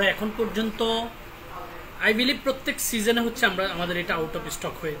আমরা এখন পর্যন্ত আই বিলিভ প্রত্যেক সিজনে হচ্ছে আমাদের এটা আউট অফ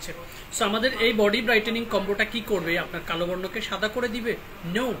স্টক হয়েছে। সো আমাদের এই বডি ব্রাইটেনিং কম্বোটা কি করবে? আপনার কালো বর্ণকে সাদা করে দিবে?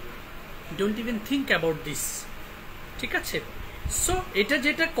 No, don't even think about this, ঠিক আছে? সো এটা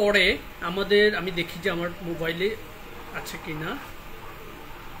যেটা করে আমাদের, আমি দেখি যে আমার মোবাইলে আছে কিনা,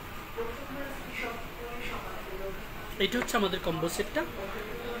 এটা হচ্ছে আমাদের কম্বো সেটটা।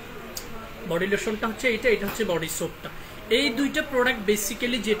 বডি লোশনটা হচ্ছে এটা, এটা হচ্ছে বডি সোপটা। এই দুইটা প্রোডাক্ট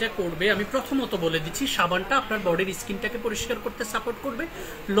বেসিক্যালি যেটা করবে, আমি প্রথমত বলে দিচ্ছি, সাবানটা আপনার বডির স্কিনটাকে পরিষ্কার করতে সাপোর্ট করবে,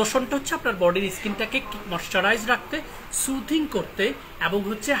 লোশনটা হচ্ছে আপনার বডির স্কিনটাকে ময়শ্চারাইজ রাখতে, সুথিং করতে এবং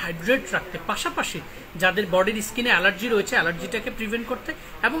হচ্ছে হাইড্রেট রাখতে, পাশাপাশি যাদের বডির স্কিনে অ্যালার্জি রয়েছে অ্যালার্জিটাকে প্রিভেন্ট করতে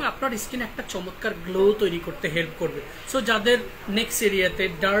এবং আপনার স্কিনে একটা চমৎকার গ্লো তৈরি করতে হেল্প করবে। সো যাদের নেক্স এরিয়াতে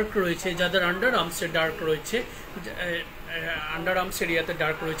ডার্ক রয়েছে, যাদের আন্ডার আর্মসে ডার্ক রয়েছে, আন্ডার আর্মস এরিয়াতে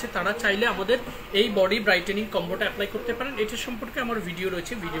ডার্ক রয়েছে, তারা চাইলে আমাদের এই বডি ব্রাইটেনিং কম্বোটা অ্যাপ্লাই করতে পারেন। এটার সম্পর্কে আমার ভিডিও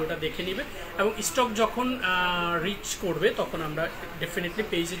রয়েছে, ভিডিওটা দেখে নেবে এবং স্টক যখন রিচ করবে তখন আমরা ডেফিনেটলি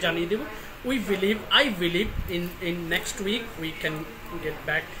পেজে জানিয়ে দেবো। I believe in next week we can get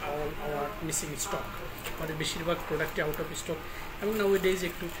back our missing stock. আমাদের বেশিরভাগ প্রোডাক্টই আউট অফ স্টক এবং নাওয়েডেজ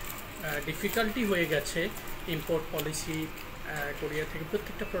একটু ডিফিকাল্টি হয়ে গেছে। ইম্পোর্ট পলিসি কোরিয়া থেকে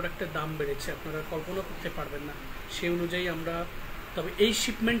প্রত্যেকটা প্রোডাক্টের দাম বেড়েছে, আপনারা কল্পনা করতে পারবেন না। সেই অনুযায়ী আমরা, তবে এই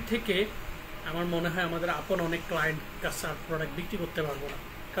শিপমেন্ট থেকে আমার মনে হয় আমাদের আপন অনেক ক্লায়েন্ট কাছে আর প্রোডাক্ট বিক্রি করতে পারবো না,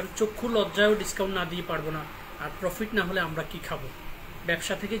 কারণ চক্ষু লজ্জায়ও ডিসকাউন্ট না দিয়ে পারবো না। আর প্রফিট না হলে আমরা কি খাবো?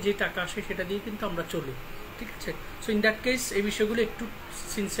 ব্যবসা থেকে যে টাকা আসে সেটা দিয়ে কিন্তু আমরা চলি, ঠিক আছে? সো ইন দ্যাট কেস এই বিষয়গুলো একটু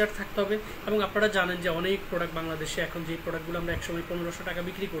সিনসিয়ার থাকতে হবে। এবং আপনারা জানেন যে অনেক প্রোডাক্ট বাংলাদেশে এখন যে প্রোডাক্টগুলো আমরা একসময় 1500 টাকা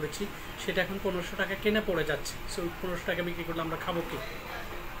বিক্রি করেছি সেটা এখন 1500 টাকা কেনা পড়ে যাচ্ছে। সো 1500 টাকা বিক্রি করলে আমরা খাবো কি?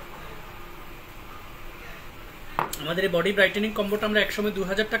 আমাদের এই বডি ব্রাইটেনিং কম্বোটা আমরা একসময়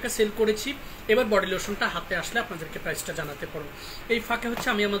 2000 টাকা সেল করেছি, এবার বডি লোশনটা হাতে আসলে আপনাদেরকে প্রাইসটা জানাতে পারবো। এই ফাঁকে হচ্ছে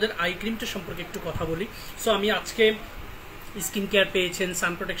আমি আমাদের আই ক্রিমটা সম্পর্কে একটু কথা বলি। সো আমি আজকে স্কিন কেয়ার পেয়েছেন,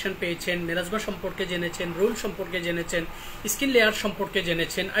 সান প্রোটেকশন পেয়েছেন, মেলাজমা সম্পর্কে জেনেছেন, রোল সম্পর্কে জেনেছেন, স্কিন লেয়ার সম্পর্কে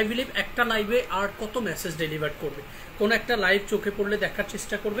জেনেছেন। আই বিলিভ একটা লাইভে আর কত মেসেজ ডেলিভার করবে, কোনো একটা লাইভ চোখে পড়লে দেখার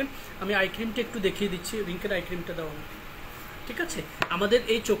চেষ্টা করবেন। আমি আই ক্রিমটা একটু দেখিয়ে দিচ্ছি, রিঙ্কের আই ক্রিমটা দেওয়া, ঠিক আছে? আমাদের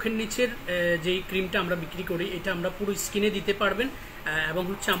এই চোখের নিচের যেই ক্রিমটা আমরা বিক্রি করি এটা আমরা পুরো স্কিনে দিতে পারবেন এবং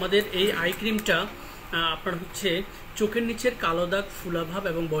হচ্ছে আমাদের এই আই ক্রিমটা আপনার হচ্ছে চোখের নিচের কালো দাগ, ফুলাভাব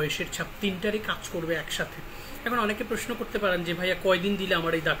এবং বয়সের ছাপ তিনটারই কাজ করবে একসাথে। এখন অনেকে প্রশ্ন করতে পারেন যে ভাইয়া কয়দিন দিলে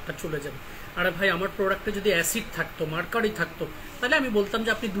আমার এই দাগটা চলে যাবে? আরে ভাই, আমার প্রোডাক্টে যদি অ্যাসিড থাকতো, মার্কারি থাকতো, তাহলে আমি বলতাম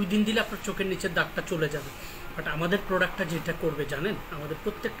যে আপনি 2 দিন দিলে আপনার চোখের নিচের দাগটা চলে যাবে। বাট আমাদের প্রোডাক্টটা যেটা করবে জানেন, আমাদের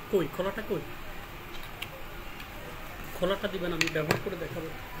প্রত্যেকটা, কই খোলাটা, কই খোলাটা দিবেন, আমি ব্যবহার করে দেখাবো।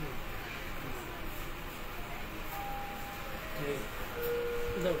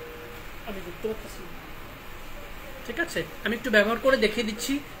 আমি দেখতে পাচ্ছি, ঠিক আছে? আমি একটু ব্যবহার করে দেখিয়ে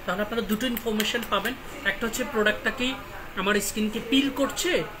দিচ্ছি, তাহলে আপনারা দুটো ইনফরমেশন পাবেন। একটা হচ্ছে প্রোডাক্টটা কি আমার স্কিনকে পিল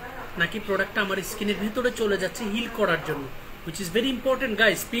করছে, নাকি প্রোডাক্টটা আমার স্কিনের ভিতরে চলে যাচ্ছে হিল করার জন্য, which is very important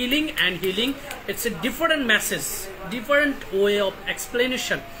guys. Peeling and healing, it's a different message, different way of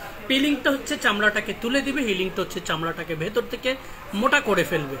explanation. পিলিংটা হচ্ছে চামড়াটাকে তুলে দিবে, হিলিংটা হচ্ছে চামড়াটাকে ভেতর থেকে মোটা করে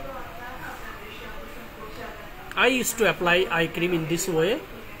ফেলবে। I used to apply eye cream in this way.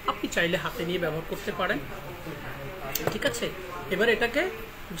 আপনি চাইলে হাতে নিয়ে ব্যবহার করতে পারেন, ঠিক আছে? এবার এটাকে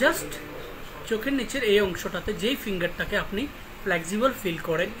জাস্ট চোখের নিচের এই অংশটাতে, যেই ফিঙ্গারটাকে আপনি ফ্লেক্সিবল ফিল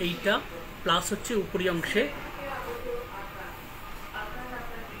করেন, এইটা প্লাস হচ্ছে উপরি অংশে,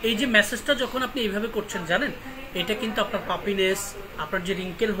 এই যে মেসেজটা যখন আপনি এইভাবে করছেন জানেন, এটা কিন্তু আপনার পাপিনেস, আপনার যে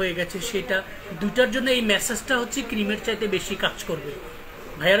রিঙ্কেল হয়ে গেছে সেটা, দুইটার জন্য এই মেসেজটা হচ্ছে ক্রিমের চাইতে বেশি কাজ করবে।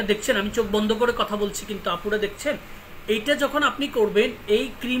 ভাইয়ারা দেখছেন আমি চোখ বন্ধ করে কথা বলছি, কিন্তু আপুরা দেখছেন, এইটা যখন আপনি করবেন, এই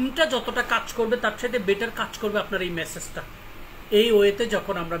ক্রিমটা যতটা কাজ করবে তার চাইতে বেটার কাজ করবে আপনার এই মেসেজটা। এই ওয়েতে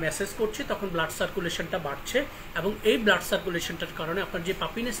যখন আমরা মেসেজ করছি তখন ব্লাড সার্কুলেশনটা বাড়ছে এবং এই ব্লাড সার্কুলেশনটার কারণে আপনার যে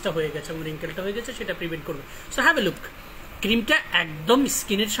পাপিনেসটা হয়ে গেছে এবং রিঙ্কেলটা হয়ে গেছে সেটা প্রিভেন্ট করবে। সো হ্যাভ এ লুক, ক্রিমটা একদম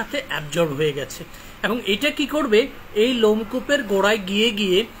স্কিনের সাথে অ্যাবজর্ব হয়ে গেছে এবং এটা কি করবে, এই লোমকূপের গোড়ায় গিয়ে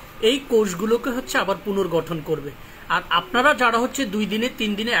গিয়ে এই কোষগুলোকে হচ্ছে আবার পুনর্গঠন করবে। আর আপনারা যারা হচ্ছে 2 দিনে,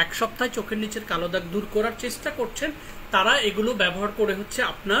 3 দিনে, 1 সপ্তাহে চোখের নিচের কালো দাগ দূর করার চেষ্টা করছেন, তারা এগুলো ব্যবহার করে হচ্ছে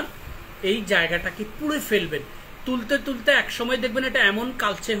আপনার এই জায়গাটাকে পুড়ে ফেলবেন। তুলতে তুলতে এক সময় দেখবেন এটা এমন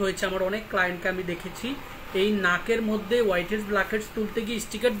কালচে হয়েছে, আমার অনেক ক্লায়েন্টকে আমি দেখেছি এই নাকের মধ্যে হোয়াইট হেডস, ব্ল্যাক হেডস তুলতে গিয়ে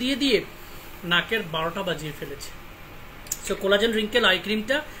স্টিকার দিয়ে দিয়ে নাকের 12টা বাজিয়ে ফেলেছে। সো কোলাজেন রিঙ্কেল আই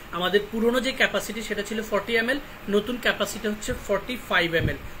ক্রিমটা আমাদের পুরনো যে ক্যাপাসিটি সেটা ছিল 40 ml, নতুন ক্যাপাসিটি হচ্ছে 45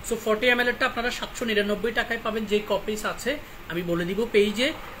 ml। সো 40 ml এরটা আপনারা 799 টাকায় পাবেন, যে কপিস আছে আমি বলে দিব পেজে।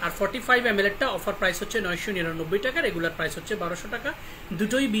 আর 45 ml এরটা অফার প্রাইস হচ্ছে 999 টাকা, রেগুলার প্রাইস হচ্ছে 1200 টাকা।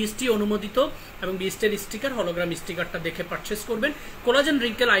 দুটোই বিএসটি অনুমোদিত এবং বিএসটির স্টিকার, হলোগ্রাম স্টিকারটা দেখে পারচেস করবেন। কোলাজেন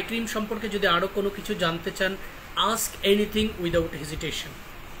রিঙ্কেল আই ক্রিম সম্পর্কে যদি আরও কোনো কিছু জানতে চান, আস্ক এনিথিং উইদাউট হেজিটেশন,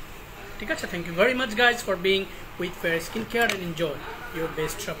 ঠিক আছে? Thank you very much guys for being with Fair Skincare and enjoy your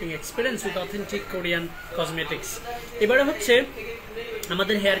best shopping experience with authentic Korean cosmetics. এবারে হচ্ছে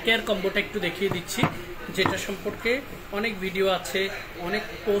আমাদের হেয়ার কেয়ার কম্বোটা একটু দেখিয়ে দিচ্ছি, যেটা সম্পর্কে অনেক ভিডিও আছে, অনেক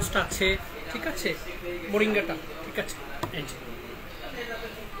পোস্ট আছে, ঠিক আছে? মোরিঙ্গাটা, ঠিক আছে? এই যে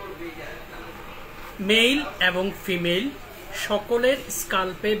মেল এবং ফিমেল সকলের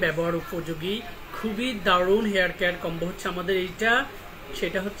স্কাল্পে ব্যবহার উপযোগী খুবই দারুণ হেয়ার কেয়ার কম্বো হচ্ছে আমাদের এইটা।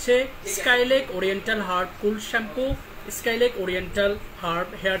 সেটা হচ্ছে স্কাইলেক oriental herb cool shampoo, স্কাইলেক oriental herb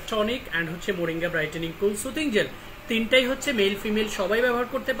hair tonic and হচ্ছে মোরিঙ্গা ব্রাইটেনিং কুল সুথিং জেল। তিনটাই হচ্ছে মেল ফিমেল সবাই ব্যবহার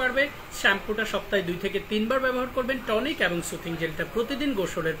করতে পারবে। শ্যাম্পুটা সপ্তাহে 2 থেকে 3 বার ব্যবহার করবেন। টনিক এবং সুথিং জেলটা প্রতিদিন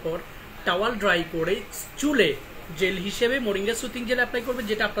গোসলের পর টাওয়াল ড্রাই করে চুলে জেল হিসেবে মোরিঙ্গা সুথিং জেল অ্যাপ্লাই করবেন,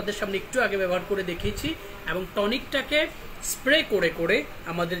 যেটা আপনাদের সামনে একটু আগে ব্যবহার করে দেখিয়েছি। এবং টনিকটাকে স্প্রে করে করে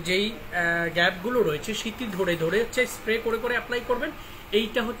আমাদের যেই গ্যাপগুলো রয়েছে সেটি ধরে ধরে হচ্ছে স্প্রে করে করে অ্যাপ্লাই করবেন।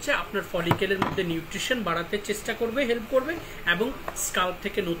 এইটা হচ্ছে আপনার ফলিকেলের মধ্যে নিউট্রিশন বাড়াতে চেষ্টা করবে, হেল্প করবে এবং স্কাল্প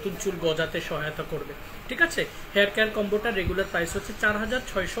থেকে নতুন চুল গজাতে সহায়তা করবে। ঠিক আছে, হেয়ার কেয়ার কম্বোটা রেগুলার প্রাইস হচ্ছে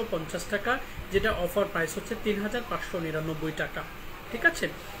 4,650 টাকা, যেটা অফার প্রাইস হচ্ছে 3,599 টাকা। ঠিক আছে,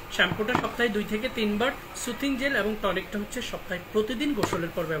 শ্যাম্পুটা সপ্তাহে 2 থেকে 3 বার, সুথিং জেল এবং টনিকটা হচ্ছে সপ্তাহে প্রতিদিন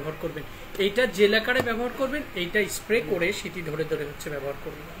গোসলের পর ব্যবহার করবেন। এইটা জেল আকারে ব্যবহার করবেন, এইটা স্প্রে করে সেটি ধরে ধরে হচ্ছে ব্যবহার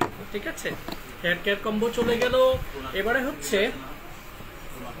করবেন। ঠিক আছে, হেয়ার কেয়ার কম্বো চলে গেল। এবারে হচ্ছে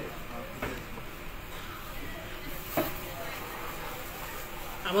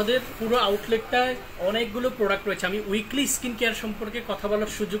আমাদের পুরো আউটলেটটায় অনেকগুলো প্রোডাক্ট রয়েছে। আমি উইকলি স্কিন কেয়ার সম্পর্কে কথা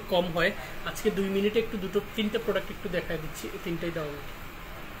বলার সুযোগ কম হয়, আজকে 2 মিনিটে একটু 2-3টে প্রোডাক্ট একটু দেখাই দিচ্ছি। এই 3টাই দেওয়া।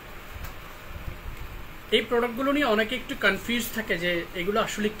 এই প্রোডাক্টগুলো নিয়ে অনেকে একটু কনফিউজ থাকে যে এগুলো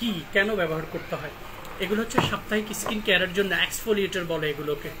আসলে কি, কেন ব্যবহার করতে হয়। এগুলো হচ্ছে সাপ্তাহিক স্কিন কেয়ারের জন্য, এক্সফোলিয়েটর বলে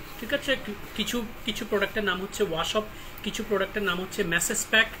এগুলোকে। ঠিক আছে, কিছু কিছু প্রোডাক্টের নাম হচ্ছে ওয়াশ অফ, কিছু প্রোডাক্টের নাম হচ্ছে ম্যাসেজ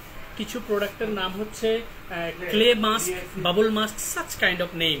প্যাক, কিছু প্রোডাক্টের নাম হচ্ছে clay mask, bubble mask, such kind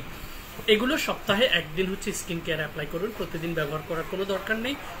of name. এগুলো সপ্তাহে একদিন হচ্ছে স্কিন কেয়ার অ্যাপ্লাই করুন, প্রতিদিন ব্যবহার করার কোনো দরকার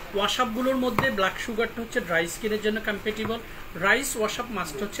নেই। ওয়াশআপগুলোর মধ্যে ব্ল্যাক সুগারটা হচ্ছে ড্রাই স্কিনের জন্য কম্প্যাটিবল, রাইস ওয়াশআপ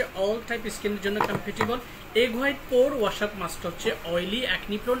মাস্ট হচ্ছে অল টাইপ স্কিনের জন্য কম্প্যাটিবল, এগ হোয়াইট পোর ওয়াশআপ মাস্ট হচ্ছে oily,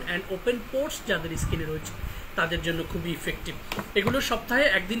 acne prone and open পোর্স যাদের স্কিনে রয়েছে তাদের জন্য খুবই ইফেক্টিভ। এগুলো সপ্তাহে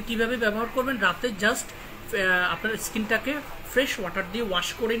একদিন কিভাবে ব্যবহার করবেন, রাতে জাস্ট আপনার স্কিনটাকে ফ্রেশ ওয়াটার দিয়ে ওয়াশ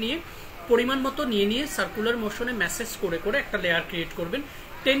করে নিয়ে পরিমাণ মতো নিয়ে সার্কুলার মোশনে ম্যাসেজ করে করে একটা লেয়ার ক্রিয়েট করবেন।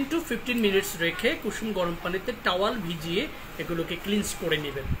 10 to 15 মিনিটস রেখে কুসুম গরম পানিতে টাওয়াল ভিজিয়ে এগুলোকে ক্লিনস করে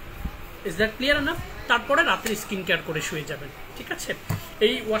নেবেন। Is that clear enough? তারপরে রাত্রে স্কিন কেয়ার করে শুয়ে যাবেন। ঠিক আছে,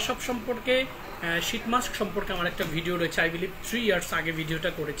 এই ওয়াশআপ সম্পর্কে, শীট মাস্ক সম্পর্কে আমার একটা ভিডিও রয়েছে, আই বিলিভ 3 ইয়ার্স আগে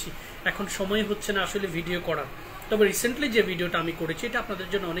ভিডিওটা করেছি। এখন সময় হচ্ছে না আসলে ভিডিও করার, তবে রিসেন্টলি যে ভিডিওটা আমি করেছি এটা আপনাদের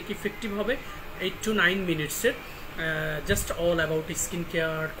জন্য অনেক ইফেক্টিভ হবে। 8 to 9 মিনিটসের, just all about skin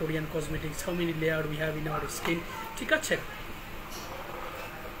care, Korean cosmetics, how many layer we have in our skin. ঠিক আছে,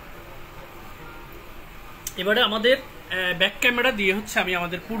 এবারে আমাদের ব্যাক ক্যামেরা দিয়ে হচ্ছে আমি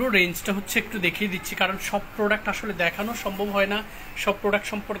আমাদের পুরো রেঞ্জটা হচ্ছে একটু দেখিয়ে দিচ্ছি, কারণ সব প্রোডাক্ট আসলে দেখানো সম্ভব হয় না, সব প্রোডাক্ট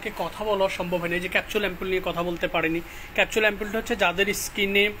সম্পর্কে কথা বলা সম্ভব হয় না। এই যে ক্যাপসুল অ্যাম্পুল নিয়ে কথা বলতে পারিনি। ক্যাপসুল অ্যাম্পুলটা হচ্ছে যাদের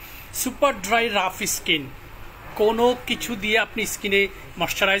স্কিনে সুপার ড্রাই রাফ স্কিন, কোনো কিছু দিয়ে আপনি স্কিনে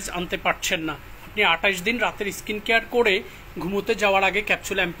ময়শ্চারাইজ আনতে পারছেন না, আপনি 28 দিন রাতের স্কিন কেয়ার করে ঘুমোতে যাওয়ার আগে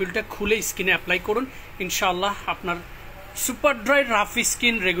ক্যাপসুল অ্যাম্পুলটা খুলে স্কিনে অ্যাপ্লাই করুন, ইনশাআল্লাহ আপনার super dry rough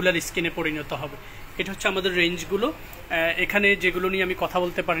skin regular স্কিনে পরিণত হবে। এটা হচ্ছে আমাদের রেঞ্জগুলো। এখানে যেগুলো নিয়ে আমি কথা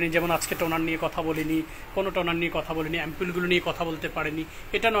বলতে পারিনি, যেমন আজকে টোনার নিয়ে কথা বলিনি, কোনো টোনার নিয়ে কথা বলিনি, অ্যাম্পুলগুলো নিয়ে কথা বলতে পারিনি।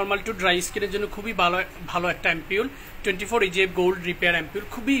 এটা নর্মাল টু ড্রাই স্কিনের জন্য খুবই ভালো একটা ampoule, 24 EJ gold repair ampoule,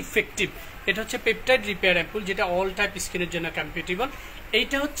 খুবই ইফেক্টিভ। এটা হচ্ছে পেপটাইড রিপেয়ার অ্যাম্পুল, যেটা অল টাইপ স্কিনের জন্য কম্প্যাটিবল।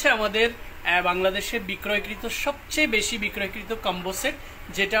 এইটা হচ্ছে আমাদের বাংলাদেশে বিক্রয়কৃত সবচেয়ে বেশি বিক্রয়কৃত কম্বো সেট,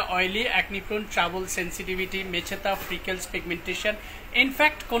 যেটা oily, acne prone, travel sensitivity, মেচেতা, freckles, pigmentation,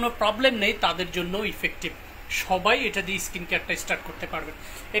 in fact কোনো প্রবলেম নেই তাদের জন্য ইফেক্টিভ। সবাই এটা দিয়ে স্কিন কেয়ারটা স্টার্ট করতে পারবেন।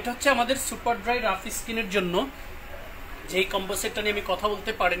 এটা হচ্ছে আমাদের সুপার ড্রাই রাফ স্কিনের জন্য যেই কম্বো সেটটা নিয়ে আমি কথা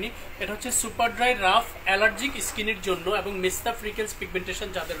বলতে পারিনি, এটা হচ্ছে সুপার ড্রাই রাফ অ্যালার্জিক স্কিনের জন্য এবং মেস্তা, ফ্রিকেলস, পিগমেন্টেশন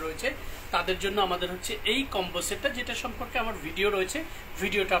যাদের রয়েছে তাদের জন্য আমাদের হচ্ছে এই কম্বো সেটটা, যেটা সম্পর্কে আমার ভিডিও রয়েছে,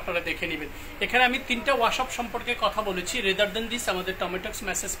 ভিডিওটা আপনারা দেখে নেবেন। এখানে আমি 3টা ওয়াশআপ সম্পর্কে কথা বলেছি। রেদার দেন দিস আমাদের টমেটক্স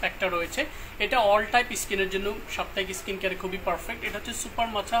ম্যাসেজ প্যাকটা রয়েছে, এটা অল টাইপ স্কিনের জন্য সাপ্তাহিক স্কিন কেয়ারে খুবই পারফেক্ট। এটা হচ্ছে সুপার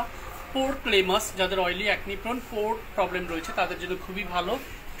মাছা পোর ক্লে মাস্ক, যাদের অয়েলি, অ্যাকনি প্রোন, পোর প্রবলেম রয়েছে তাদের জন্য খুবই ভালো।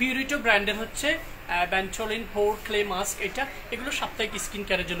 পিউরিটো ব্র্যান্ডের হচ্ছে ব্যানচোলিন পোর ক্লে মাস্ক, এগুলো সাপ্তাহিক স্কিন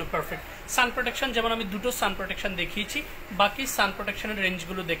কেয়ারের জন্য পারফেক্ট। সান প্রোটেকশন, যেমন আমি 2টো সান প্রোটেকশন দেখিয়েছি, বাকি সান প্রোটেকশনের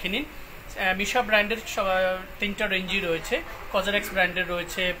রেঞ্জগুলো দেখে নিন। মিশা ব্র্যান্ডের 3টা রেঞ্জই রয়েছে, কজারেক্স ব্র্যান্ডের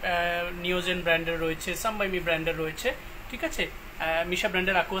রয়েছে, নিওজেন ব্র্যান্ডের রয়েছে, সামবাইমি ব্র্যান্ডের রয়েছে। ঠিক আছে, মিশা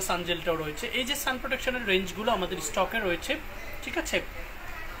ব্র্যান্ডের অ্যাকোয়া সানজেলটাও রয়েছে। এই যে সান প্রোটেকশনের রেঞ্জগুলো আমাদের স্টকে রয়েছে। ঠিক আছে,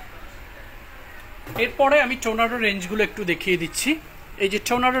 এরপরে আমি টোনারও রেঞ্জগুলো একটু দেখিয়ে দিচ্ছি। এই যে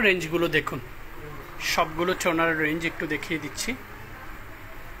টোনারও রেঞ্জগুলো দেখুন, সবগুলো টোনারের রেঞ্জ একটু দেখিয়ে দিচ্ছি।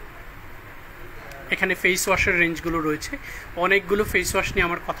 এখানে ফেস ওয়াশের রেঞ্জগুলো রয়েছে। অনেকগুলো ফেস ওয়াশ নিয়ে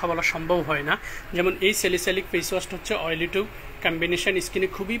আমার কথা বলা সম্ভব হয় না। যেমন এই স্যালিসাইলিক ফেস ওয়াশটা হচ্ছে অয়েলি টু কম্বিনেশন, স্কিনে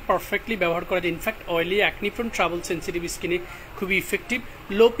খুবই পারফেক্টলি ব্যবহার করা যায়। In fact oily acne prone travel sensitive স্কিনে খুবই ইফেক্টিভ।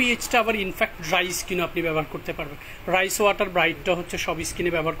 লো পিএইচটা আবার ইনফ্যাক্ট ড্রাই স্কিনও আপনি ব্যবহার করতে পারবেন। রাইস ওয়াটার ব্রাইটটা হচ্ছে সব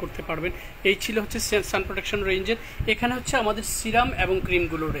স্কিনে ব্যবহার করতে পারবেন। এই ছিল হচ্ছে সান প্রোটেকশন রেঞ্জের। এখানে হচ্ছে আমাদের সিরাম এবং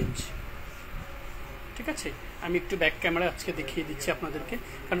ক্রিমগুলোর রেঞ্জ। ঠিক আছে, আমি একটু ব্যাক ক্যামেরা আজকে দেখিয়ে দিচ্ছি আপনাদেরকে,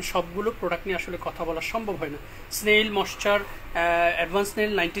 কারণ সবগুলো প্রোডাক্ট নিয়ে আসলে কথা বলা সম্ভব হয় না। Snail moisture advance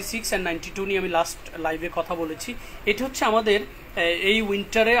snail 96 and 92 নিয়ে আমি লাস্ট লাইভে কথা বলেছি। এটা হচ্ছে আমাদের এই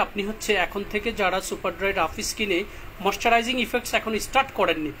উইন্টারে আপনি হচ্ছে এখন থেকে যারা সুপার ড্রাই রাফ স্কিনে ময়েশ্চারাইজিং ইফেক্টস এখন স্টার্ট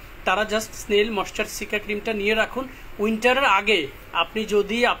করেননি, তারা জাস্ট স্নেইল ময়েশ্চার সিকা ক্রিমটা নিয়ে রাখুন। উইন্টারের আগে আপনি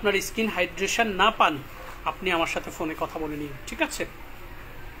যদি আপনার স্কিন হাইড্রেশন না পান, আপনি আমার সাথে ফোনে কথা বলে নিন, ঠিক আছে।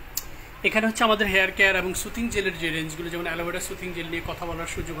 এখানে হচ্ছে আমাদের হেয়ার কেয়ার এবং সুথিং জেলের যে রেঞ্জগুলো, যেমন অ্যালোভেরা সুথিং জেল নিয়ে কথা বলার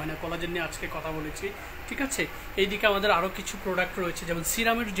সুযোগ হয় না, কোলাজেন নিয়ে আজকে কথা বলেছি, ঠিক আছে। এইদিকে আমাদের আরও কিছু প্রোডাক্ট রয়েছে, যেমন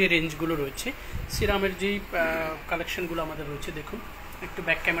সিরামের যে রেঞ্জগুলো রয়েছে, সিরামের যেই কালেকশনগুলো আমাদের রয়েছে, দেখুন একটু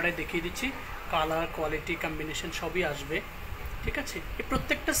ব্যাক ক্যামেরায় দেখিয়ে দিচ্ছি। কালার, কোয়ালিটি, কম্বিনেশন সবই আসবে, ঠিক আছে। এই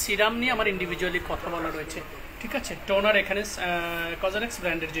প্রত্যেকটা সিরাম নিয়ে আমার ইন্ডিভিজুয়ালি কথা বলা রয়েছে, ঠিক আছে। টোনার এখানে কজনেক্স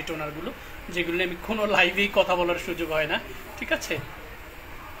ব্র্যান্ডের যে টোনারগুলো, যেগুলো আমি কোনো লাইভেই কথা বলার সুযোগ হয় না, ঠিক আছে।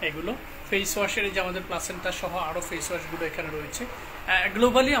 এগুলো ফেস ওয়াশের যে আমাদের প্লাসেন্টা সহ আরও ফেস ওয়াশগুলো এখানে রয়েছে।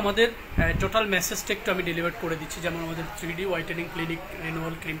 গ্লোবালি আমাদের টোটাল মেসেজটা একটু আমি ডেলিভার করে দিচ্ছি। যেমন আমাদের 3D হোয়াইটেনিং ক্লিনিক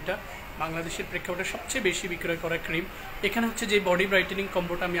রিনুয়াল ক্রিমটা বাংলাদেশের প্রেক্ষাপটে সবচেয়ে বেশি বিক্রয় করা ক্রিম। এখানে হচ্ছে যে বডি ব্রাইটেনিং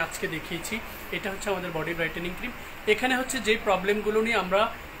কম্বোটা আমি আজকে দেখিয়েছি, এটা হচ্ছে আমাদের বডি ব্রাইটেনিং ক্রিম। এখানে হচ্ছে যেই প্রবলেমগুলো নিয়ে আমরা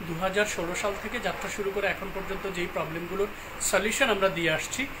 2016 সাল থেকে যাত্রা শুরু করে এখন পর্যন্ত যেই প্রবলেমগুলোর সলিউশন আমরা দিয়ে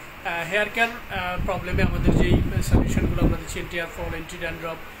আসছি, হেয়ার কেয়ার প্রবলেমে আমাদের যেই সলিউশনগুলো আমরা দিচ্ছি, anti fall, anti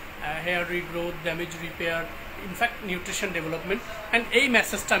dandruff, hair regrowth, damage repair, in fact nutrition development. And এই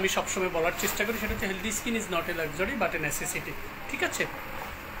মেসেজটা আমি সবসময় বলার চেষ্টা করি, সেটা হচ্ছে healthy skin is not a luxury but A necessity, ঠিক আছে।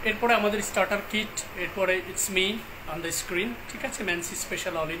 এরপরে আমাদের স্টার্টার কিট, এরপরে it's me on the screen, ঠিক আছে, ম্যানসি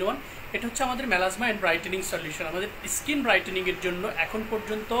স্পেশাল অল ইন ওয়ান। এটা হচ্ছে আমাদের মেলাজমা অ্যান্ড ব্রাইটেনিং সলিউশন। আমাদের স্কিন ব্রাইটেনিংয়ের জন্য এখন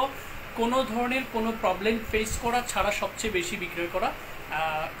পর্যন্ত কোনো ধরনের কোনো প্রবলেম ফেস করা ছাড়া সবচেয়ে বেশি বিক্রয় করা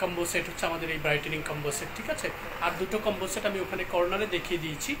কম্বো সেট হচ্ছে আমাদের এই ব্রাইটেনিং কম্বো সেট, ঠিক আছে। আর দুটো কম্বো সেট আমি ওখানে কর্নারে দেখিয়ে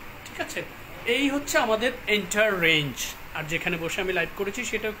দিয়েছি, ঠিক আছে। এই হচ্ছে আমাদের এন্টায়ার রেঞ্জ। আর যেখানে বসে আমি লাইভ করেছি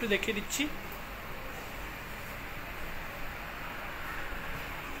সেটাও একটু দেখিয়ে দিচ্ছি।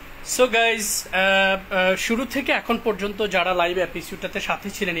 সো গাইজ, শুরু থেকে এখন পর্যন্ত যারা লাইভ এপিসোডটাতে সাথে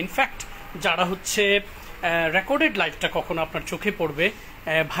ছিলেন, ইনফ্যাক্ট যারা হচ্ছে রেকর্ডেড লাইভটা কখনো আপনার চোখে পড়বে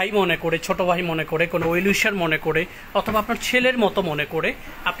ভাই মনে করে, ছোট ভাই মনে করে, কোনো ওয়েলুইশার মনে করে, অথবা আপনার ছেলের মতো মনে করে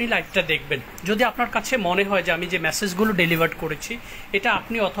আপনি লাইভটা দেখবেন। যদি আপনার কাছে মনে হয় যে আমি যে মেসেজগুলো ডেলিভার করেছি এটা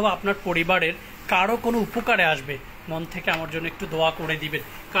আপনি অথবা আপনার পরিবারের কারো কোনো উপকারে আসবে, মন থেকে আমার জন্য একটু দোয়া করে দিবেন।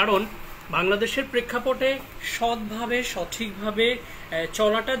 কারণ বাংলাদেশের প্রেক্ষাপটে সৎভাবে সঠিকভাবে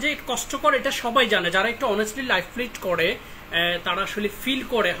চলাটা যে কষ্টকর এটা সবাই জানে। যারা একটু অনেস্টলি লাইফ লিড করে তারা আসলে ফিল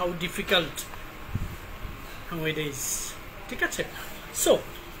করে হাউ ডিফিকাল্ট ইট ইজ, ঠিক আছে। সো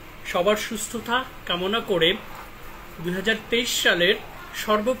সবার সুস্থতা কামনা করে 2023 সালের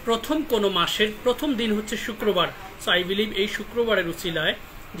সর্বপ্রথম কোনো মাসের প্রথম দিন হচ্ছে শুক্রবার। সো আই বিলিভ এই শুক্রবারের উসিলায়,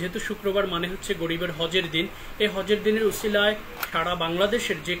 যেহেতু শুক্রবার মানে হচ্ছে গরিবের হজের দিন, এই হজের দিনের উসিলায় সারা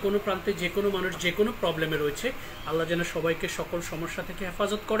বাংলাদেশের যে কোনো প্রান্তে যে কোনো মানুষ যে কোনো প্রবলেমে রয়েছে, আল্লাহ যেন সবাইকে সকল সমস্যা থেকে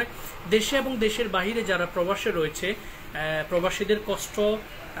হেফাজত করে। দেশে এবং দেশের বাহিরে যারা প্রবাসে রয়েছে, প্রবাসীদের কষ্ট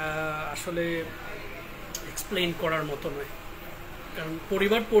আসলে এক্সপ্লেইন করার মতো নয়। কারণ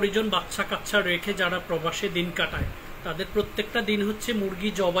পরিবার পরিজন বাচ্চা কাচ্চা রেখে যারা প্রবাসে দিন কাটায়, তাদের প্রত্যেকটা দিন হচ্ছে মুরগি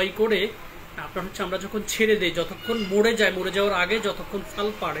জবাই করে আপনার হচ্ছে আমরা যখন ছেড়ে দেই, যতক্ষণ মরে যায়, মরে যাওয়ার আগে যতক্ষণ ফাল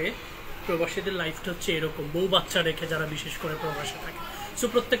পারে, প্রবাসীদের লাইফটা হচ্ছে এরকম, বউ বাচ্চা রেখে যারা বিশেষ করে প্রবাসে থাকে। সো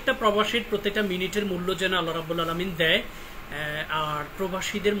প্রত্যেকটা প্রবাসীর প্রত্যেকটা মিনিটের মূল্য যেন আল্লাহ রাব্বুল আলামিন দেয়। আর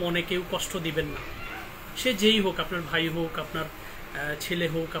প্রবাসীদের মনে কেউ কষ্ট দিবেন না, সে যেই হোক, আপনার ভাই হোক, আপনার ছেলে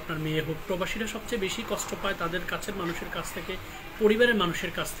হোক, আপনার মেয়ে হোক। প্রবাসীরা সবচেয়ে বেশি কষ্ট পায় তাদের কাছের মানুষের কাছ থেকে, পরিবারের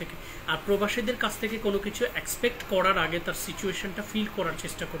মানুষের কাছ থেকে। আর প্রবাসীদের কাছ থেকে কোনো কিছু এক্সপেক্ট করার আগে তার সিচুয়েশনটা ফিল করার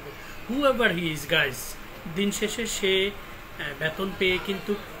চেষ্টা করবে। হু এভার হি ইজ গাইজ, দিন শেষে সে বেতন পেয়ে,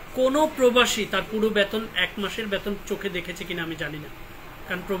 কিন্তু কোনো প্রবাসী তার পুরো বেতন 1 মাসের বেতন চোখে দেখেছে কিনা আমি জানি না,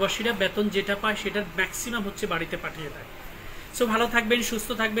 কারণ প্রবাসীরা বেতন যেটা পায় সেটার ম্যাক্সিমাম হচ্ছে বাড়িতে পাঠিয়ে দেয়। সো ভালো থাকবেন, সুস্থ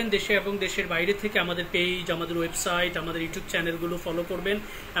থাকবেন। দেশে এবং দেশের বাইরে থেকে আমাদের পেজ, আমাদের ওয়েবসাইট, আমাদের ইউটিউব চ্যানেলগুলো ফলো করবেন।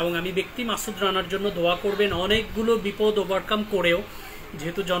 এবং আমি ব্যক্তি মাসুদ রানার জন্য দোয়া করবেন, অনেকগুলো বিপদ ওভারকাম করেও,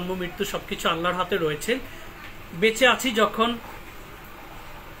 যেহেতু জন্ম মৃত্যু সবকিছু আল্লাহর হাতে রয়েছে, বেঁচে আছি যখন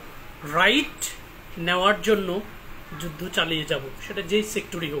রাইট নেওয়ার জন্য যুদ্ধ চালিয়ে যাব, সেটা যেই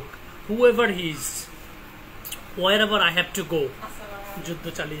সেক্টরই হোক, হু ever he is, where ever I have to go, যুদ্ধ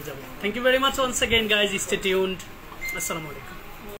চালিয়ে যাব। Thank you very much once again guys, stay tuned. আসসালামু আলাইকুম।